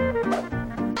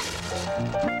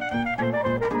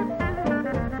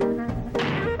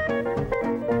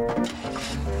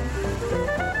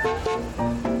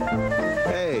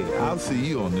 Hey, I'll see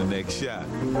you on the next shot.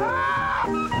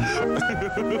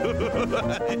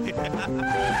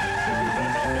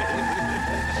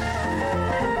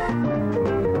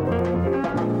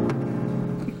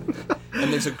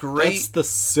 And there's a great... That's the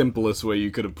simplest way you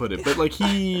could have put it. But like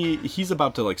he's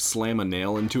about to like slam a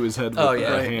nail into his head with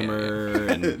a hammer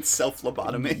and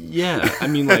self-lobotomy. Yeah, I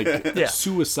mean like Yeah.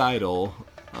 suicidal.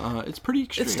 It's pretty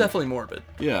extreme. It's definitely morbid.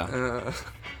 Yeah.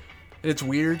 It's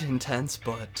weird, intense,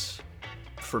 but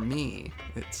for me,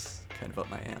 it's kind of up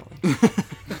my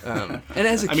alley. And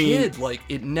as a kid, like,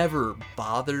 it never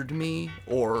bothered me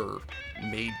or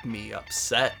made me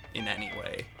upset in any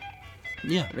way.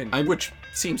 Yeah. I mean, which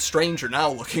seems stranger now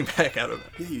looking back at it.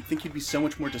 Yeah, you'd think you'd be so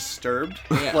much more disturbed.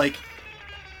 Yeah. Like,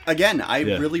 again, I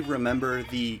really remember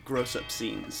the gross-up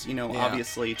scenes. You know, Yeah.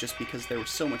 obviously, just because there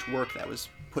was so much work that was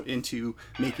put into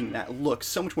making that look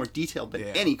so much more detailed than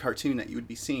any cartoon that you would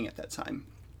be seeing at that time.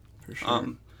 For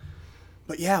sure.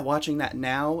 But yeah, watching that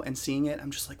now and seeing it,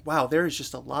 I'm just like, wow, there is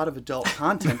just a lot of adult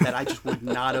content that I just would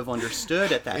not have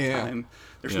understood at that time.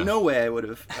 There's no way I would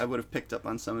have picked up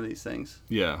on some of these things.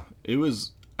 Yeah. It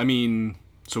was, I mean,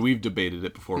 so we've debated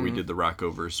it before. We did the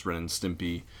Rockoverse, Ren and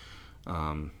Stimpy.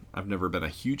 I've never been a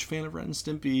huge fan of Ren and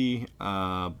Stimpy.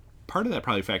 Part of that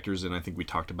probably factors in, I think we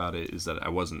talked about it, is that I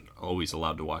wasn't always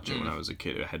allowed to watch it when I was a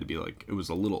kid. It had to be like, it was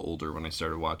a little older when I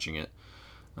started watching it.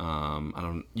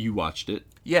 You watched it.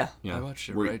 Yeah. I watched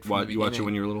it right from the You watched it beginning.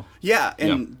 when you were little? Yeah,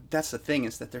 and that's the thing,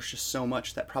 is that there's just so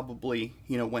much that probably,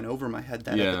 went over my head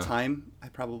that at the time I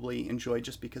probably enjoyed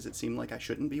just because it seemed like I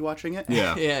shouldn't be watching it.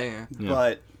 Yeah. Yeah.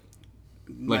 But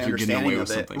my Like you're getting understanding away of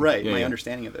with it, something. right? Yeah, my yeah.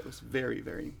 understanding of it was very,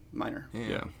 very minor.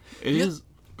 Yeah. It is.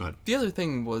 Go ahead. The other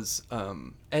thing was,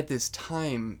 at this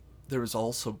time, there was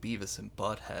also Beavis and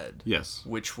Butthead. Yes.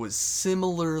 Which was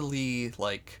similarly,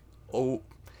 like,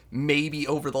 maybe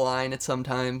over the line at some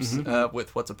times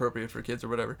with what's appropriate for kids or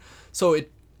whatever. So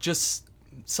it just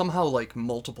somehow, like,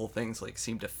 multiple things, like,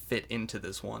 seem to fit into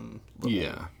this one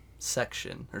little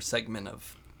section or segment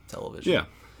of television. Yeah.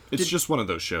 It's just one of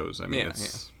those shows. I mean,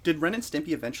 it's... Did Ren and Stimpy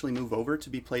eventually move over to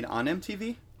be played on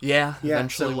MTV? Yeah, Yeah,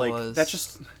 eventually so, like, was. that's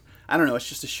just... I don't know, it's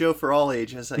just a show for all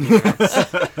ages, I guess.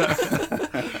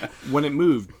 When it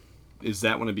moved, is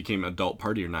that when it became Adult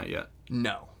Party or not yet?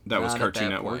 No. That was not at Cartoon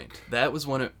that Network? point. That was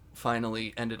when it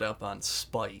finally ended up on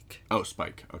Spike. Oh,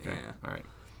 Spike. Okay. Yeah. All right.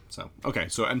 So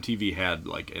MTV had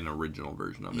like an original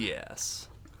version of it. Yes.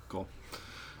 Cool.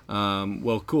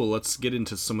 Well, cool. Let's get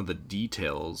into some of the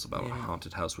details about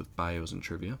Haunted House with bios and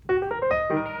trivia.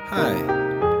 Hi,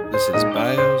 this is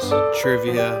bios,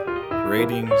 trivia,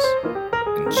 ratings,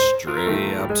 and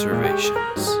stray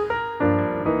observations.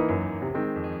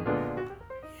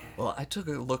 Well, I took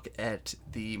a look at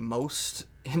the most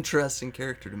interesting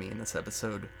character to me in this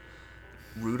episode,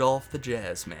 Rudolph the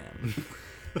Jazz Man.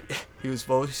 He was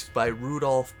voiced by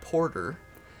Rudolph Porter,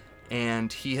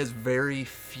 and he has very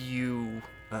few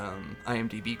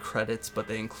IMDb credits, but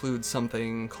they include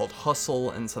something called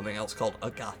Hustle and something else called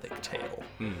A Gothic Tale.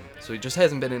 So he just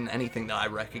hasn't been in anything that I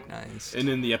recognize. And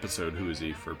in the episode, who is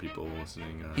he for people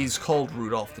listening? He's called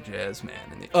Rudolph the Jazz Man.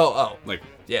 Like,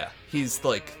 yeah, he's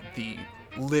like the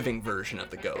living version of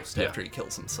the ghost after he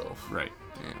kills himself. right.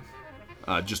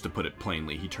 Yeah. Just to put it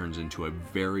plainly, he turns into a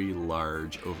very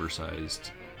large,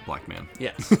 oversized black man.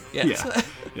 Yes. Yes.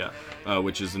 Yeah.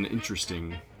 Which is an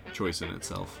interesting choice in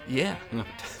itself. Yeah.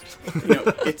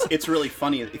 It's really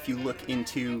funny if you look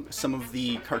into some of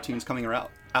the cartoons coming out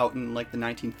in like the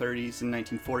 1930s and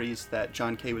 1940s that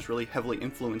John Kay was really heavily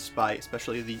influenced by,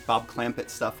 especially the Bob Clampett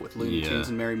stuff with Looney Tunes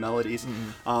and Merry Melodies.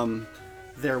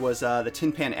 There was the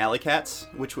Tin Pan Alley Cats,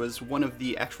 which was one of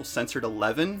the actual censored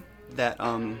 11 that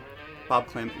Bob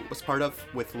Clampett was part of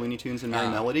with Looney Tunes and Merry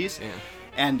Melodies. Yeah.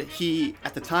 And he,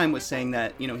 at the time, was saying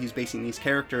that, he's basing these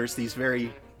characters, these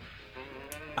very...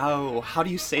 how do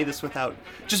you say this without...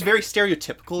 Just very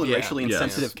stereotypical and racially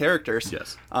insensitive characters.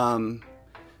 Yes.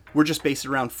 Were just based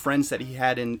around friends that he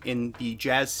had in the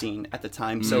jazz scene at the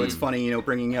time. So it's funny,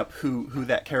 bringing up who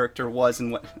that character was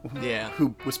and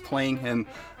who was playing him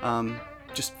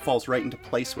just falls right into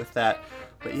place with that.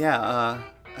 But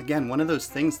again, one of those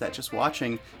things that just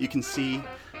watching, you can see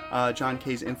John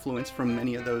Kay's influence from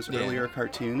many of those earlier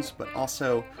cartoons, but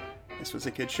also... This was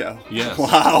a good show. Yes.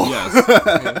 Wow. Yes.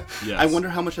 Yes. I wonder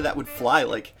how much of that would fly,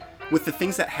 like, with the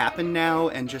things that happen now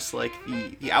and just, like,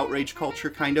 the outrage culture,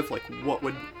 kind of, like, what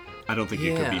would... I don't think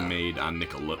it could be made on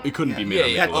Nickelodeon. It couldn't be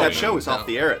made on Nickelodeon. That show is off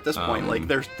the air at this point. Like,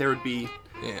 there would be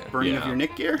burning of your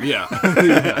Nick gear. Yeah.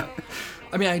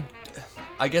 I mean,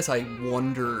 I guess I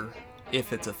wonder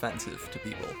if it's offensive to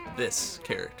people, this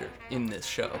character in this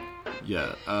show.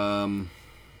 Yeah.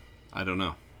 I don't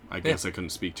know. I guess I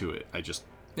couldn't speak to it. I just...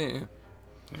 Yeah.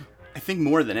 I think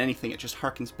more than anything, it just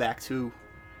harkens back to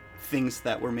things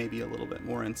that were maybe a little bit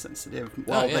more insensitive.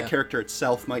 While the character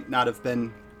itself might not have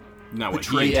been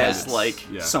portrayed as like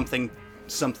something.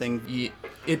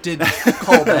 It did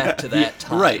call back to that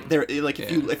time, right? There, like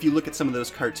if you look at some of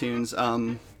those cartoons,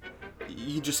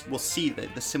 you just will see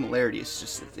that the similarity is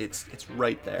just it's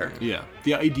right there. Yeah,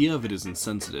 the idea of it is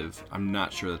insensitive. I'm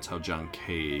not sure that's how John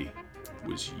Kay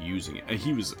was using it.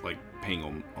 He was like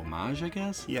paying homage, I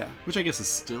guess. Yeah. Which I guess is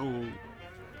still,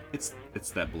 it's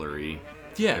that blurry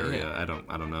area. Yeah. I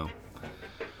don't know.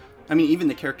 I mean, even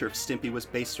the character of Stimpy was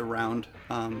based around.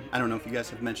 I don't know if you guys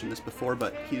have mentioned this before,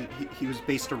 but he was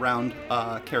based around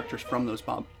characters from those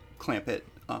Bob Clampett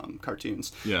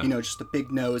cartoons. Yeah. Just the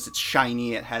big nose. It's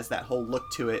shiny. It has that whole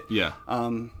look to it. Yeah.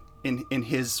 In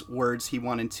his words, he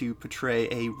wanted to portray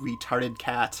a retarded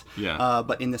cat,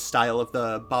 but in the style of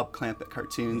the Bob Clampett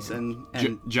cartoons. And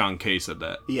John Kay said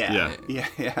that. Yeah.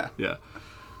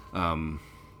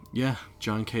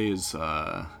 John Kay is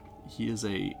he is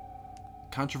a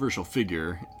controversial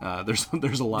figure.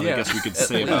 There's a lot I guess we could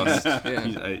say about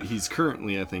him. He's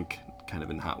currently, I think, kind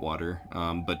of in hot water.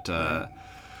 But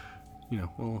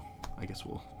well, I guess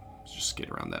we'll just skate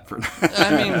around that for now.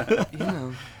 I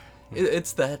mean,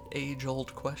 it's that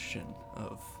age-old question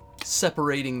of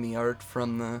separating the art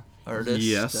from the artist.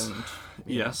 Yes. And,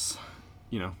 yes.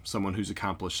 Someone who's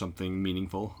accomplished something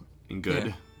meaningful and good.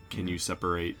 Yeah. Can you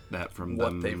separate that from what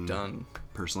them they've done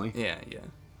personally? Yeah.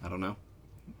 I don't know.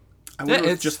 I wonder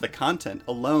if just the content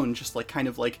alone, just like kind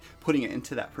of like putting it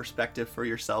into that perspective for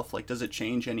yourself, like does it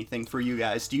change anything for you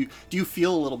guys? Do you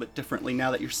feel a little bit differently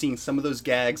now that you're seeing some of those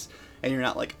gags and you're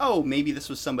not like, oh, maybe this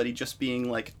was somebody just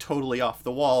being like totally off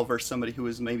the wall versus somebody who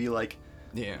was maybe like,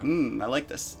 I like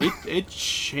this.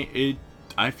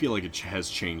 I feel like it has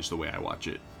changed the way I watch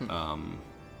it.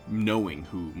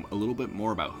 Knowing a little bit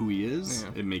more about who he is,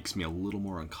 it makes me a little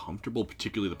more uncomfortable,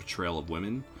 particularly the portrayal of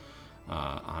women.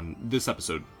 On this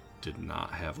episode did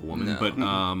not have a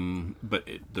woman, but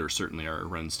there certainly are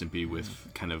Ren and Stimpy with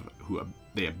kind of who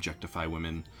they objectify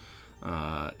women,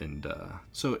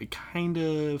 so it kind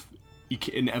of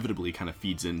inevitably kind of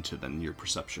feeds into then your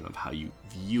perception of how you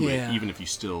view it, even if you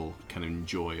still kind of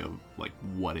enjoy like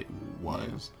what it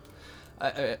was.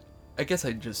 I guess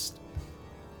I've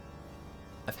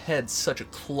had such a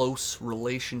close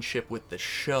relationship with the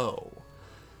show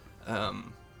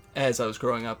as I was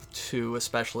growing up too,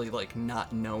 especially like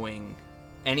not knowing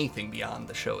anything beyond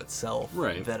the show itself,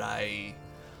 right, that I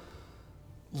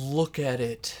look at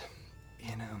it,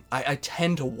 I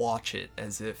tend to watch it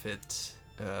as if it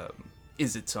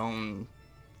is its own.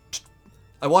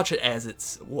 I watch it as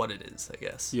it's what it is, I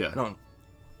guess. I don't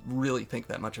really think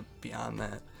that much beyond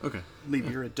that. Okay.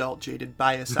 Leave your adult jaded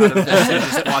bias out of this and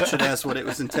just watch it as what it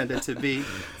was intended to be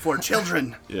for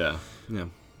children. Yeah.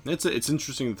 It's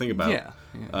interesting to think about.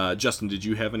 Yeah. Justin, did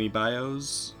you have any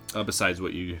bios besides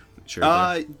what you shared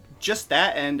there? Just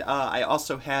that, and I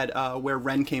also had where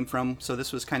Ren came from, so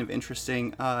this was kind of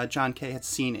interesting. John Kay had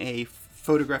seen a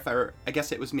photograph, or I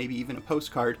guess it was maybe even a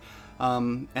postcard,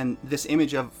 and this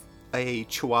image of a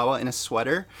Chihuahua in a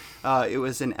sweater. It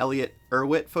was an Elliot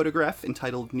Erwitt photograph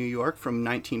entitled New York from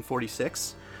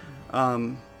 1946.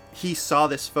 He saw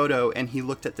this photo and he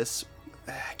looked at this.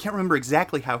 I can't remember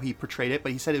exactly how he portrayed it,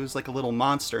 but he said it was like a little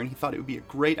monster, and he thought it would be a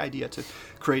great idea to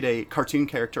create a cartoon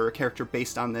character, or a character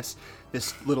based on this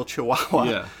little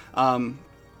Chihuahua. Yeah.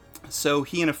 So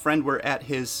he and a friend were at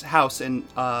his house, and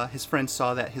his friend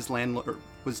saw that his landlord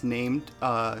was named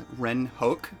Ren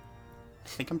Hoek. I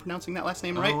think I'm pronouncing that last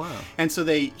name right. Oh, wow. And so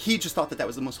he just thought that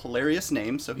was the most hilarious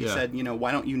name. So he said,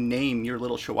 why don't you name your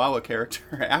little Chihuahua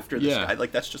character after this guy?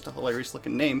 Like, that's just a hilarious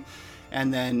looking name.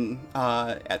 And then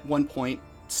at one point,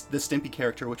 the Stimpy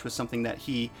character, which was something that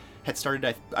he had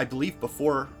started, I believe,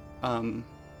 before. I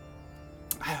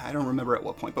don't remember at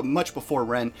what point, but much before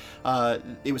Ren,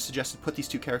 it was suggested put these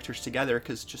two characters together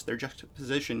because just their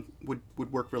juxtaposition would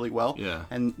work really well. Yeah.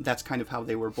 And that's kind of how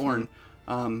they were born.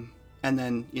 And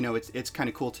then, it's kind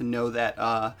of cool to know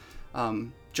that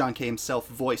John Kay himself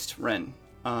voiced Ren.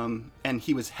 And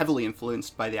he was heavily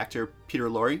influenced by the actor Peter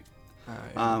Lorre.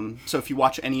 So if you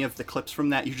watch any of the clips from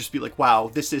that, you just be like,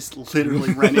 wow, this is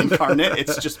literally Ren incarnate.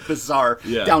 It's just bizarre.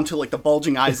 Yeah. Down to like the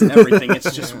bulging eyes and everything.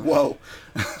 It's just, whoa.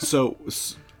 So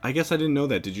I guess I didn't know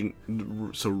that. Did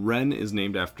you? So Ren is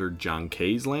named after John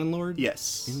Kay's landlord?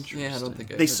 Yes. Interesting. Yeah, I don't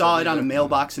think They saw it on a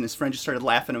mailbox, and his friend just started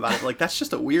laughing about it. Like, that's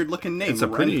just a weird looking name. It's a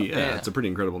pretty, Ren. it's a pretty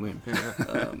incredible name.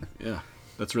 Yeah,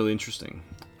 that's really interesting.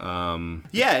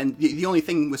 Yeah, and the only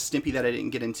thing with Stimpy that I didn't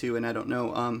get into, and I don't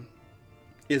know,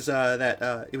 is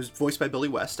that it was voiced by Billy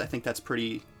West. I think that's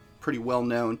pretty well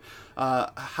known.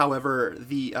 However,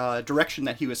 the direction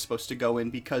that he was supposed to go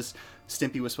in, because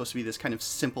Stimpy was supposed to be this kind of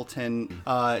simpleton,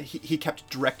 he kept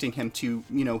directing him to,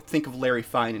 think of Larry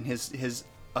Fine and his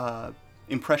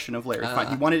impression of Larry Fine.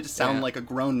 He wanted it to sound like a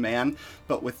grown man,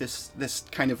 but with this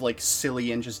kind of like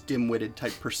silly and just dim-witted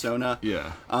type persona.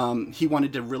 Yeah. He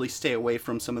wanted to really stay away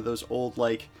from some of those old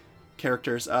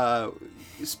characters,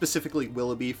 specifically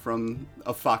Willoughby from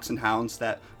Of Fox and Hounds.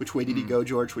 That Which Way Did He Go,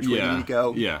 George? Which Way Did He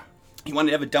Go? Yeah. He wanted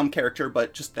to have a dumb character,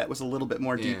 but just that was a little bit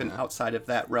more deep and outside of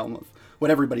that realm of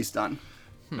what everybody's done.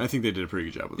 I think they did a pretty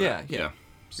good job with that. Yeah.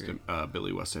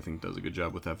 Billy West, I think, does a good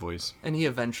job with that voice. And he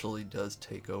eventually does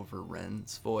take over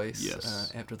Ren's voice.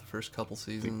 Yes. After the first couple I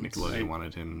seasons. think Nickelodeon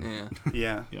wanted him.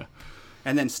 Yeah. Yeah.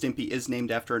 And then Stimpy is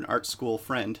named after an art school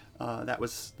friend. That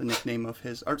was the nickname of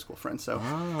his art school friend. So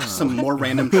some more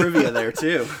random trivia there,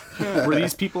 too. Were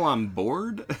these people on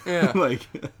board? Yeah.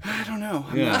 I don't know.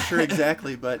 I'm not sure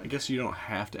exactly, but I guess you don't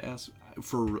have to ask.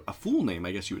 For a full name,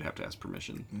 I guess you would have to ask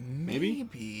permission.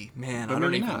 Maybe? Man, But I don't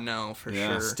maybe even not. know for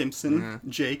Yeah. sure. Stimson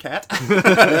J. Cat.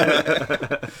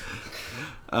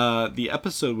 The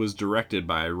episode was directed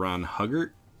by Ron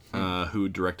Huggart, who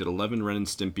directed 11 Ren and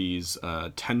Stimpy's,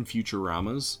 10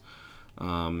 Futuramas.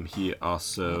 He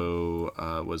also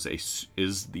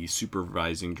is the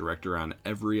supervising director on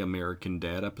every American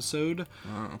Dad episode.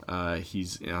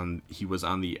 He was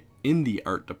in the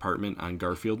art department on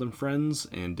Garfield and Friends,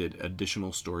 and did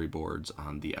additional storyboards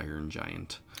on The Iron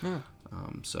Giant.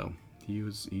 So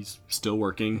he's still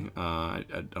working. I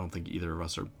don't think either of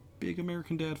us are big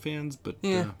American Dad fans, but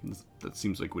that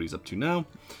seems like what he's up to now.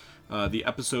 The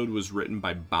episode was written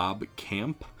by Bob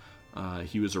Camp.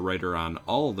 He was a writer on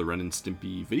all the Ren and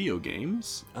Stimpy video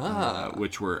games,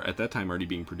 which were at that time already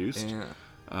being produced.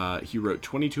 He wrote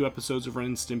 22 episodes of Ren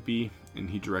and Stimpy, and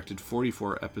he directed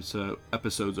 44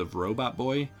 episodes of Robot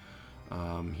Boy.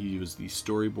 He was the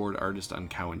storyboard artist on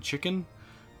Cow and Chicken,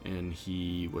 and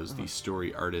he was the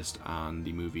story artist on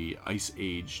the movie Ice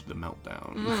Age: The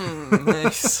Meltdown.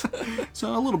 Nice.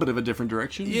 So a little bit of a different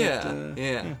direction.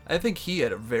 Yeah. I think he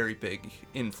had a very big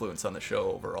influence on the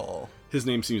show overall. His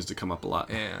name seems to come up a lot.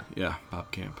 Yeah.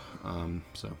 Bob Camp.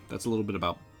 So that's a little bit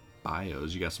about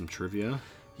bios. You got some trivia?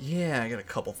 Yeah, I got a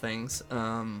couple things.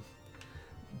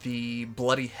 The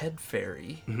Bloody Head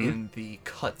Fairy in the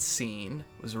cut scene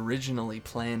was originally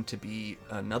planned to be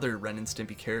another Ren and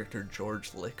Stimpy character,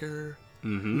 George Liquor.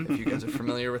 If you guys are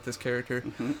familiar with this character.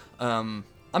 I'm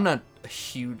not a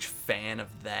huge fan of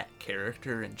that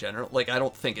character in general. Like, I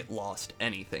don't think it lost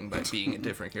anything by being a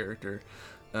different character.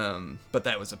 But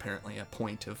that was apparently a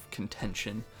point of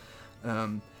contention.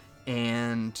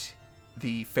 And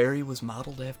the fairy was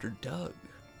modeled after Doug.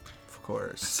 Of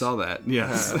course. Saw that,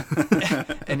 yes.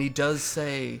 And he does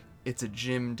say it's a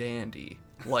Jim Dandy,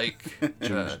 like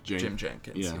Jim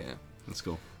Jenkins. Yeah. That's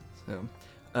cool. So,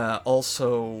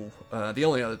 Also, the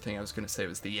only other thing I was going to say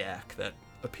was the yak that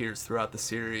appears throughout the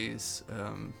series.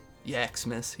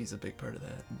 Yaksmith, he's a big part of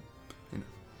that. You know.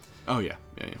 Oh yeah.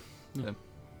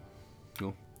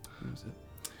 Cool. That was it.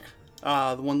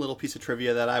 The one little piece of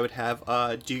trivia that I would have,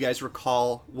 do you guys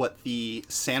recall what the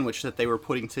sandwich that they were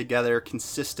putting together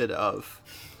consisted of?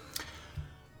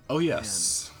 Oh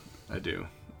yes, I do.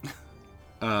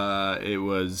 It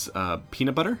was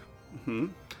peanut butter,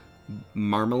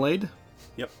 marmalade,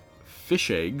 Yep. fish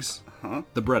eggs,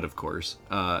 the bread, of course,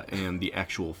 and the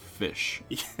actual fish.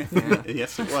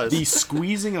 Yes, it was. The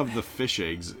squeezing of the fish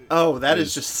eggs. Oh, that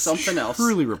is just something else.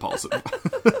 Truly repulsive.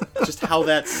 Just how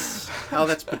that's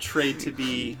portrayed to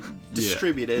be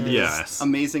distributed. Yes. Is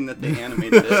amazing that they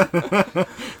animated it.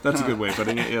 That's a good way of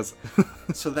putting it. Yes.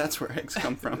 So that's where eggs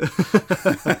come from.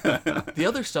 The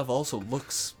other stuff also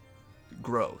looks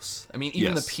gross. I mean,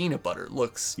 even Yes. the peanut butter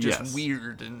looks just Yes.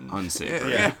 weird and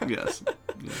Unsavory. Yeah. Yes.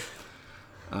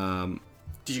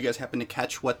 Did you guys happen to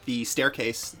catch what the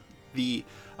staircase,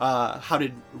 how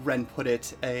did Ren put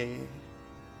it?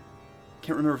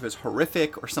 Can't remember if it was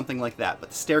horrific or something like that, but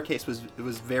the staircase was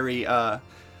very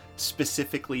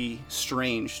specifically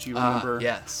strange. Do you remember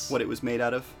yes. what it was made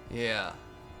out of? Yeah.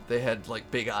 They had like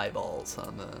big eyeballs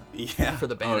on the Yeah. for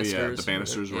the Oh banisters. yeah, the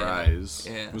banisters were Yeah. eyes.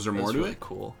 Yeah. Was there That more to really it?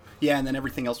 Cool. Yeah, and then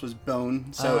everything else was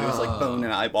bone, so it was like bone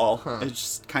and eyeball. It's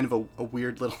just kind of a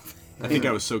weird little thing. I think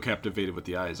I was so captivated with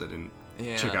the eyes, I didn't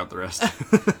check out the rest.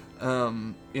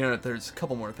 You know, there's a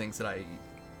couple more things that I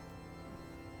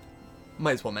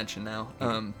might as well mention now.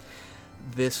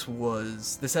 This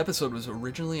episode was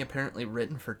originally apparently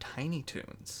written for Tiny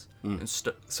Toons. It's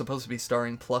supposed to be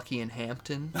starring Plucky and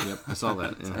Hampton. Yep, I saw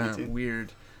that. Yeah.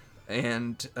 Weird.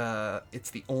 And it's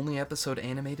the only episode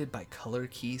animated by Color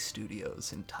Key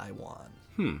Studios in Taiwan.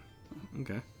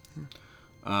 Okay.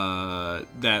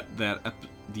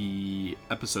 The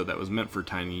episode that was meant for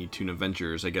Tiny Toon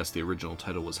Adventures, I guess the original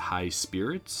title was High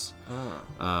Spirits.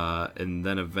 And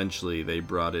then eventually they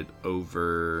brought it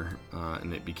over,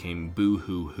 and it became Boo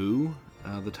Hoo Hoo,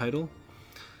 the title.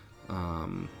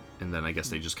 And then I guess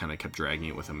they just kind of kept dragging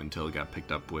it with them until it got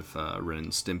picked up with Ren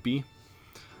and Stimpy.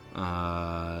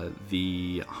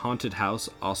 The Haunted House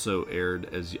also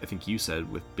aired, as I think you said,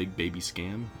 with Big Baby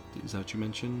Scam. Is that what you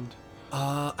mentioned?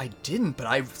 I didn't, but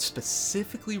I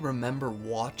specifically remember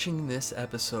watching this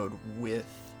episode with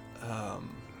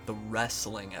the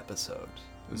wrestling episode.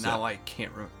 Now I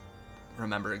can't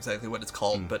remember exactly what it's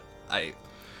called, but I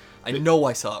know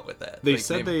I saw it with that. They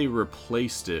said they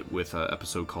replaced it with an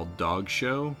episode called Dog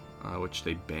Show, which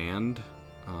they banned.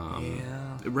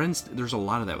 There's a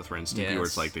lot of that with Ren and Stimpy, where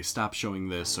it's like they stopped showing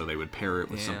this, so they would pair it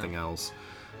with something else.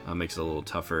 Makes it a little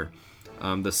tougher.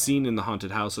 The scene in the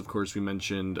haunted house, of course, we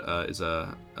mentioned, is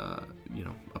a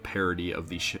parody of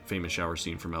the famous shower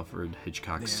scene from Alfred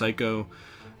Hitchcock's Psycho.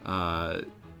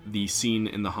 The scene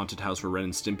in the haunted house where Ren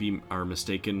and Stimpy are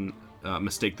mistake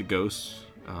the ghost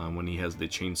when he has the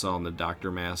chainsaw and the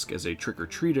doctor mask as a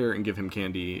trick-or-treater and give him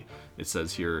candy, it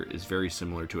says here, is very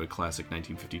similar to a classic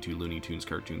 1952 Looney Tunes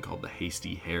cartoon called The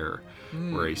Hasty Hare,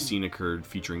 where a scene occurred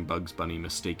featuring Bugs Bunny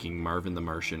mistaking Marvin the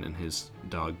Martian and his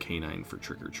dog Canine for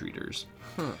trick-or-treaters.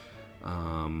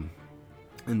 And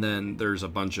then there's a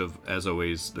bunch of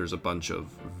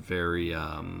very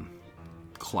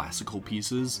classical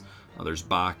pieces. There's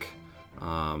Bach,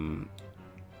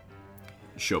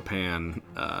 Chopin,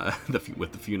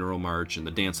 with the Funeral March, and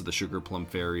the Dance of the Sugar Plum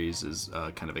Fairies is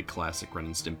kind of a classic Ren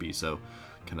and Stimpy, so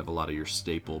kind of a lot of your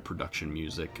staple production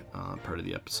music part of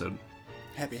the episode.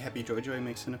 Happy Happy Joy Joy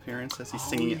makes an appearance as he's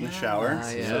singing it in the shower.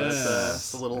 Yes. So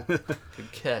that's a little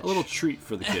good catch. A little treat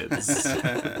for the kids.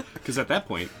 Because at that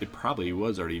point, it probably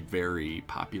was already very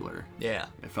popular. Yeah.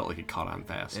 It felt like it caught on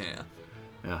fast.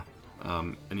 Yeah.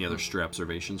 Any other stray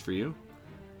observations for you?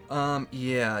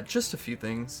 Yeah, just a few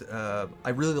things. I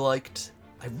really liked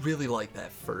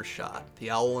that first shot.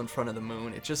 The owl in front of the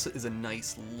moon. It just is a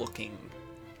nice looking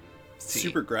scene.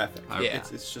 super graphic. Yeah.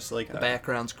 It's just like the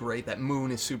background's great. That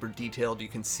moon is super detailed. You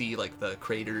can see like the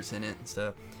craters in it and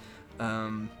stuff.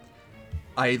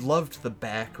 I loved the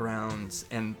backgrounds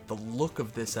and the look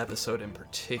of this episode in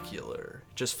particular.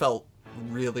 Just felt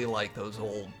really like those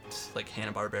old like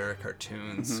Hanna-Barbera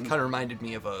cartoons. Kind of reminded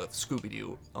me of a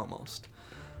Scooby-Doo almost.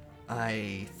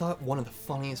 I thought one of the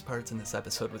funniest parts in this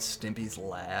episode was Stimpy's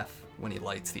laugh when he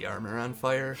lights the armor on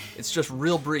fire. It's just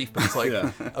real brief, but it's like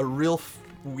a real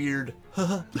weird.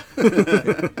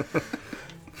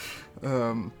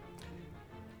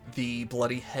 The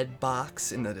bloody head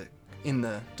box in the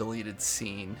deleted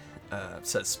scene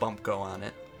says Spunko on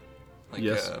it, like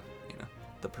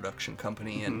the production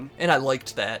company, and I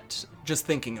liked that. Just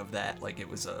thinking of that, like it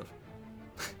was a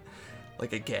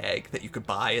like a gag that you could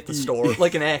buy at the store,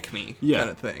 like an Acme kind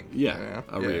of thing. Yeah,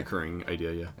 a reoccurring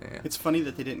idea. Yeah. It's funny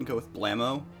that they didn't go with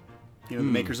Blammo, the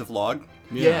makers of Log.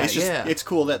 Yeah, it's just it's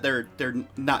cool that they're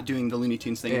not doing the Looney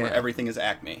Tunes thing where everything is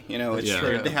Acme.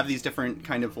 It's they have these different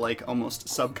kind of like almost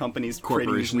sub companies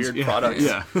creating these weird products.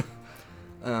 Yeah.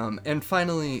 And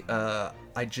finally,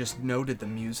 I just noted the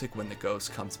music when the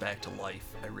ghost comes back to life.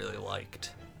 I really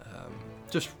liked.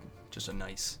 Just a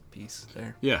nice piece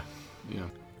there. Yeah.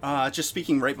 Just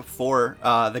speaking right before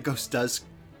the ghost does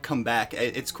come back,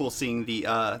 it's cool seeing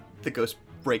the ghost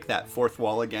break that fourth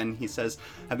wall again. He says,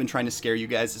 "I've been trying to scare you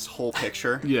guys this whole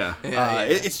picture."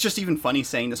 It's just even funny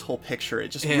saying this whole picture. It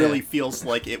just really feels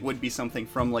like it would be something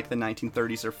from like the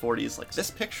 1930s or 40s, like this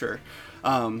picture.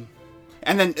 And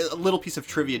then a little piece of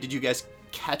trivia: did you guys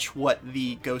catch what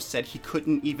the ghost said? He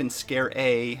couldn't even scare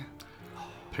a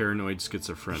paranoid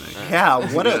schizophrenic.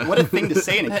 Yeah, what a thing to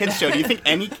say in a kids show. Do you think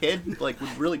any kid like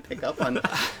would really pick up on?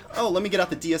 Oh, let me get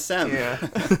out the DSM.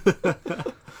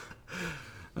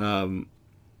 Yeah.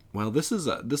 Well,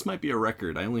 this might be a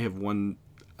record. I only have one.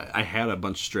 I had a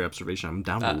bunch of stray observation. I'm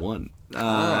down to one.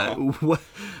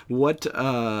 What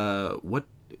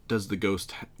does the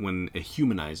ghost when it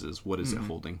humanizes? What is it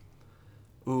holding?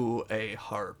 Ooh, a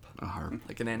harp. A harp,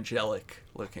 like an angelic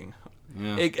looking.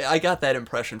 Yeah. I got that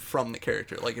impression from the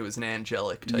character, like it was an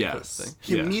angelic type of thing.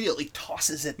 He immediately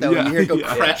tosses it though, and you hear it go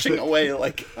crashing away.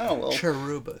 Like, oh well,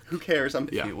 Cheruba. Who cares?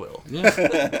 If you will.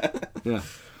 Yeah.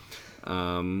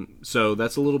 So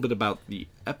that's a little bit about the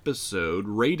episode.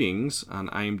 Ratings on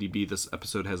IMDb, this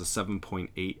episode has a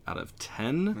 7.8 out of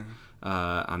 10.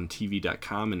 On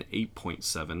TV.com, an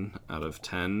 8.7 out of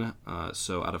 10.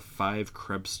 So out of 5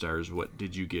 Krebs stars, what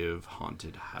did you give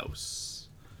Haunted House?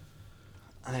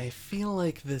 I feel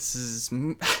like this is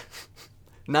won't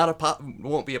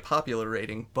be a popular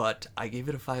rating, but I gave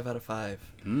it a 5 out of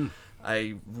 5.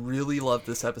 I really love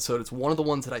this episode. It's one of the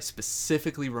ones that I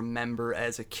specifically remember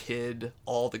as a kid,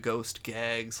 all the ghost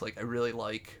gags, like I really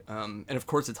like. And of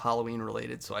course it's Halloween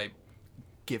related, so I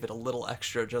give it a little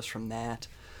extra just from that.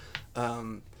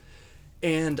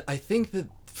 And I think that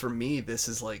for me, this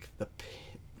is like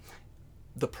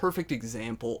the perfect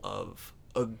example of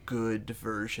a good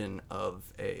version of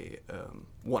a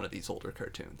one of these older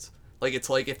cartoons. Like it's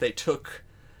like if they took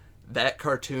that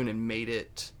cartoon and made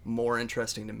it more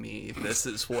interesting to me, this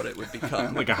is what it would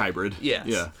become. Like a hybrid. Yes.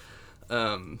 Yeah.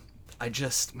 I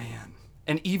just, man.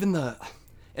 And even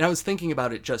and I was thinking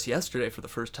about it just yesterday for the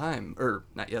first time, or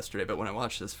not yesterday, but when I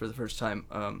watched this for the first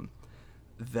time,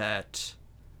 that,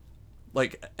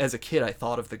 like, as a kid, I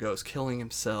thought of the ghost killing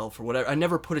himself or whatever. I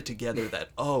never put it together that,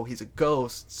 oh, he's a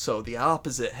ghost, so the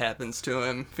opposite happens to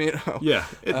him, you know? Yeah,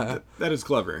 that is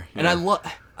clever. And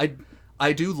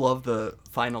I do love the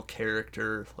final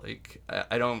character. Like,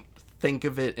 I don't think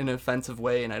of it in an offensive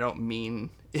way, and I don't mean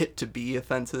it to be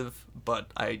offensive, but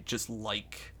I just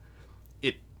like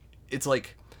it. It's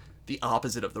like the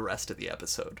opposite of the rest of the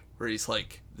episode, where he's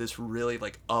like this really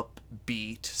like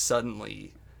upbeat,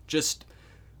 suddenly just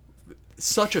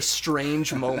such a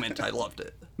strange moment. I loved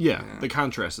it. Yeah, the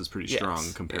contrast is pretty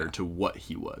strong compared to what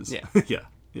he was. Yeah.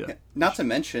 Yeah. Not to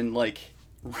mention, like,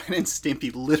 Ren and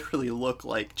Stimpy literally look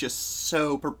like just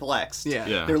so perplexed.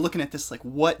 Yeah. They're looking at this like,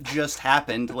 what just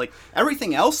happened? Like,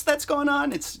 everything else that's going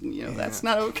on, it's, that's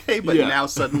not okay, but now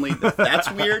suddenly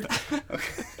that's weird.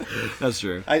 Okay. That's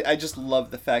true. I just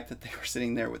love the fact that they were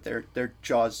sitting there with their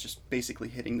jaws just basically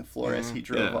hitting the floor as he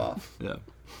drove off. Yeah.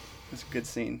 It's a good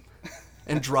scene.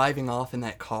 And driving off in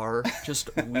that car, just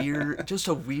a weird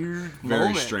Very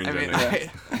moment. strange. I mean,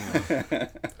 Yeah.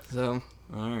 So,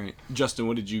 all right, Justin,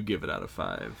 what did you give it out of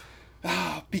 5?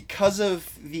 Because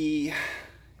of the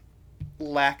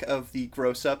lack of the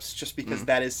gross-ups, just because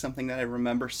that is something that I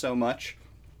remember so much.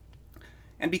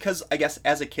 And because, I guess,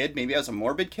 as a kid, maybe I was a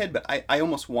morbid kid, but I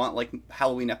almost want, like,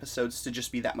 Halloween episodes to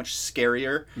just be that much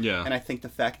scarier. Yeah. And I think the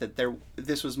fact that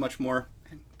this was much more...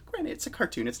 Granted, it's a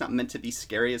cartoon. It's not meant to be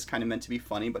scary. It's kind of meant to be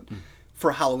funny, but for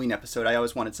a Halloween episode, I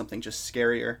always wanted something just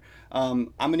scarier.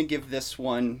 I'm going to give this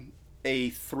one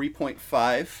a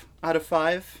 3.5 out of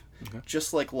 5. Okay.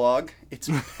 Just like Log, it's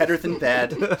better than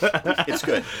bad. It's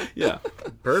good. Yeah,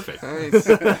 perfect. nice.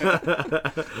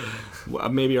 Well,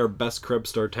 maybe our best Krebs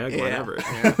star tagline ever.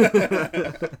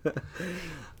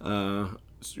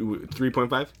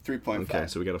 3.5? 3.5. Okay,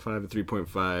 so we got a 5 and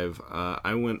 3.5.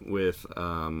 I went with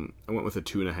a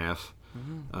 2.5.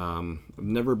 I've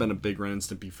never been a big Ren and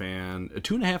Stimpy fan. A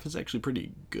 2.5 is actually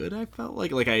pretty good, I felt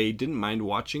like. Like, I didn't mind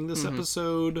watching this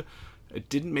episode. It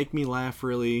didn't make me laugh,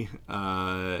 really.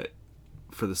 For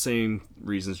the same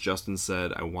reasons Justin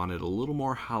said, I wanted a little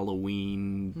more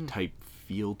Halloween-type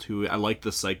feel to it. I like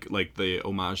the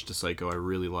homage to Psycho. I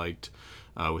really liked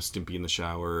with Stimpy in the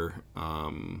shower.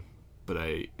 But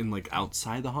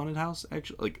outside the haunted house,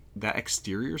 actually, like that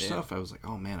exterior stuff, I was like,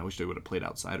 oh man, I wish they would have played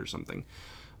outside or something.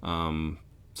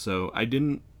 So I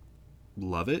didn't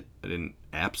love it. I didn't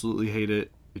absolutely hate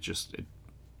it.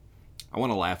 I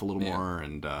want to laugh a little more,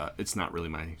 and it's not really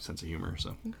my sense of humor.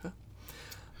 So,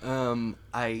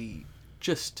 I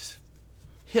just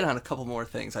hit on a couple more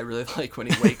things. I really like when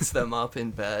he wakes them up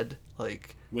in bed,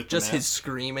 like with just his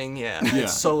screaming. Yeah,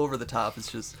 it's so over the top.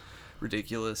 It's just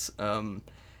ridiculous.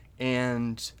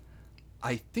 And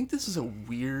I think this is a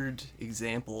weird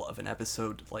example of an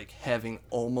episode like having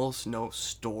almost no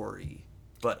story,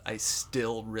 but I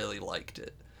still really liked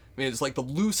it. I mean, it's like the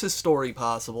loosest story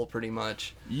possible, pretty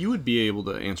much. You would be able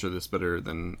to answer this better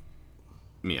than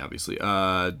me, obviously.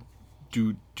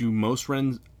 Do most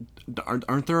Ren...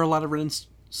 Aren't there a lot of Ren and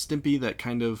Stimpy that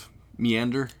kind of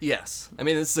meander? Yes. I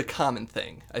mean, this is a common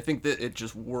thing. I think that it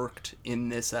just worked in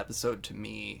this episode to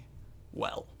me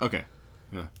well. Okay.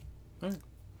 Yeah. All right.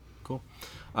 Cool.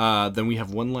 Then we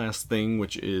have one last thing,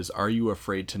 which is, are you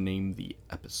afraid to name the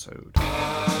episode?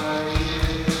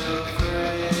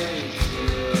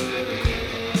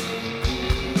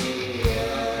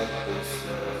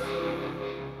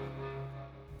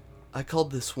 I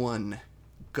called this one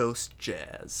Ghost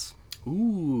Jazz.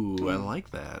 Ooh, I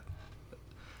like that.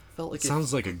 Felt like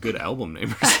sounds like a good album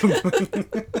name or something.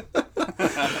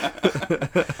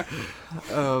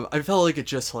 I felt like it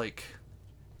just like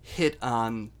hit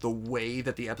on the way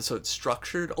that the episode's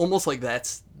structured, almost like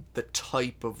that's the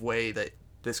type of way that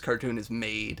this cartoon is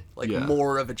made, like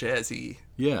more of a jazzy.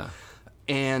 Yeah.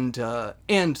 And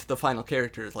the final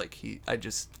character, like I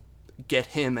just get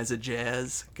him as a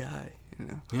jazz guy, you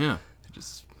know. Yeah.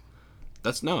 I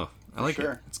like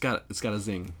sure. it. It's got a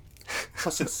zing.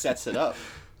 Plus, it sets it up.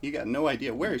 You got no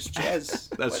idea. Where's Jazz?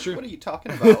 That's true. What are you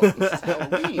talking about? This is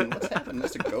Halloween. What's happening?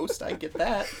 That's a ghost. I get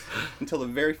that. Until the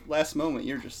very last moment,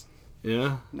 you're just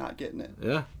not getting it.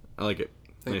 Yeah, I like it.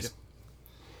 Thank you.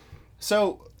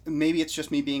 So maybe it's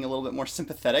just me being a little bit more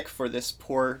sympathetic for this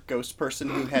poor ghost person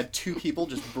who had two people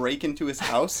just break into his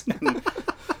house. And,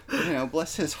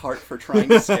 bless his heart for trying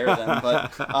to scare them.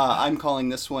 But I'm calling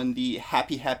this one the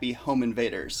Happy Happy Home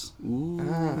Invaders.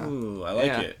 Ooh, I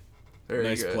like it. Very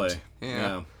nice good. play.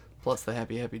 Yeah. Plus the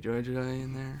Happy Happy Joy Joy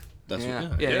in there. That's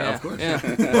yeah, of course. Yeah.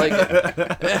 I like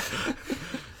it.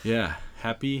 Yeah,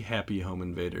 Happy Home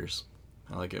Invaders.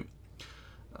 I like it.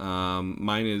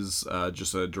 Mine is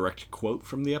just a direct quote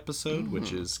from the episode,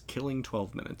 which is killing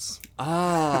 12 minutes.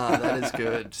 Ah, that is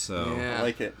good. So I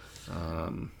like it.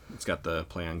 It's got the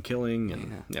play on killing,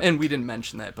 and and we didn't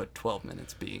mention that, but 12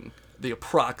 minutes being the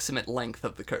approximate length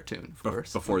of the cartoon, of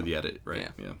course. Before the edit, right?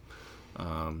 Yeah.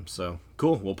 So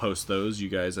cool. We'll post those. You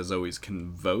guys, as always,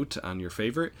 can vote on your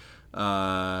favorite.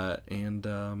 And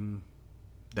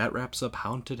that wraps up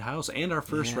Haunted House and our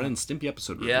first Ren and Stimpy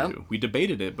episode review. Yeah. We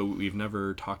debated it, but we've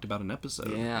never talked about an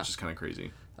episode, which is kind of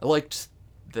crazy. I liked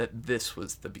that this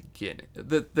was the beginning.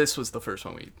 This was the first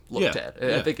one we looked at.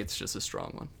 I think it's just a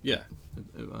strong one. Yeah.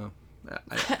 You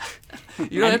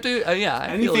don't have to.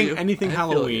 I feel you. Anything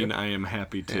Halloween, you. I am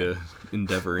happy to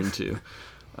endeavor into.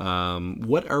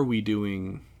 What are we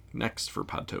doing next for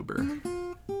Podtober?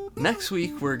 Next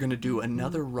week, we're going to do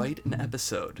another Write an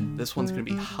episode. This one's going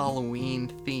to be Halloween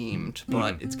themed,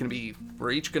 but it's going to be,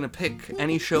 we're each going to pick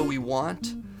any show we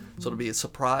want. So it'll be a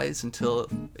surprise until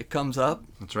it comes up.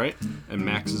 That's right. And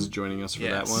Max is joining us for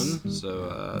that one.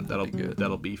 So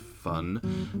that'll be fun.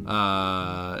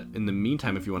 In the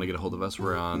meantime, if you want to get a hold of us,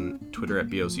 we're on Twitter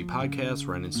at BOC Podcast.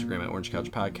 We're on Instagram at Orange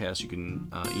Couch Podcast. You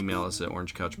can email us at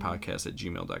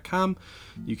orangecouchpodcast@gmail.com.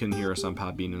 You can hear us on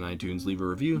Podbean and iTunes. Leave a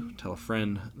review. Tell a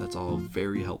friend. That's all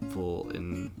very helpful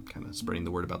in kind of spreading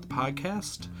the word about the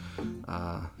podcast.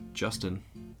 Justin,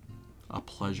 a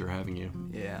pleasure having you.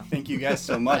 Yeah. Thank you guys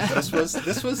so much. This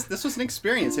was an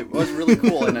experience. It was really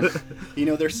cool, and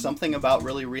there's something about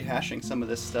really rehashing some of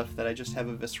this stuff that I just have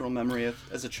a visceral memory of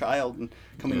as a child, and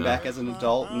coming back as an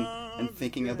adult and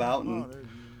thinking about and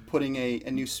putting a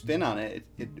new spin on it.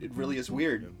 It really is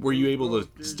weird. Were you able to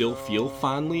still feel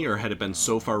fondly, or had it been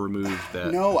so far removed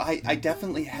that... No, I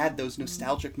definitely had those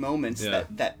nostalgic moments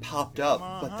that popped up,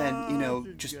 but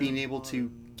then, just being able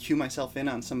to cue myself in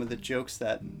on some of the jokes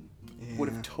that would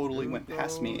have totally went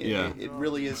past me. Yeah. It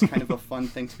really is kind of a fun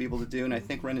thing to be able to do, and I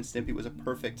think Ren and Stimpy was a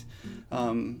perfect,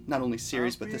 not only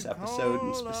series, but this episode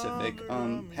in specific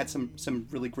had some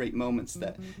really great moments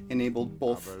that enabled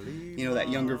both, that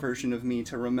younger version of me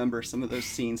to remember some of those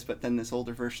scenes, but then this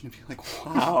older version to be like,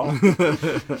 wow,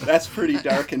 that's pretty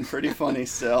dark and pretty funny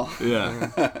still. Yeah.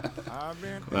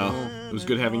 Well, it was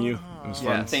good having you. It was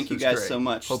fun. Yeah, thank you guys great. so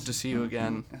much. Hope to see you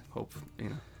again. Hope,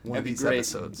 one That'd of be these great.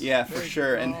 episodes. Yeah, for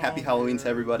sure. And happy Halloween to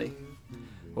everybody.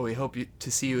 Well, we hope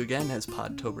to see you again as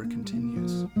Podtober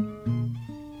continues.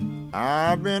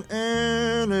 I've been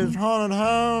in this haunted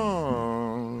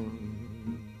house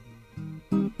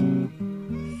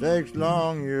 6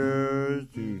 long years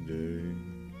today.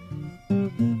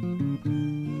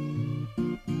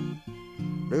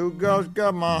 Blue ghosts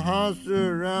got my house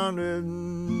surrounded.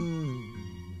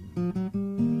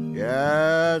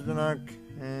 Yes, and I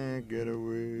can't get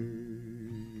away.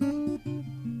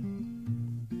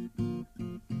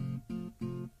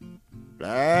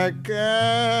 Black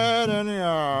cat in the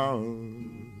house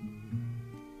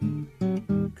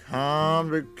come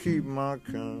to keep my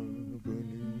company.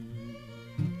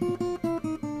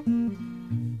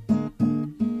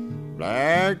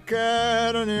 Black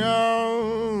cat in the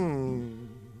house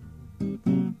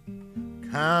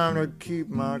come to keep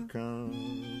my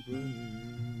company.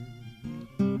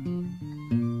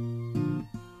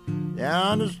 You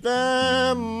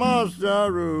understand,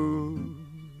 Master Rules?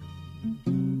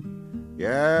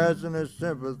 Yes, and they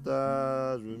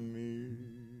sympathize with me.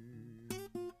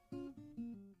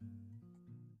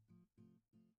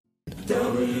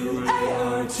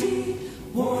 WART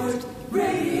Ward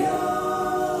Radio,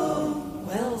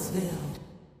 Wellsville.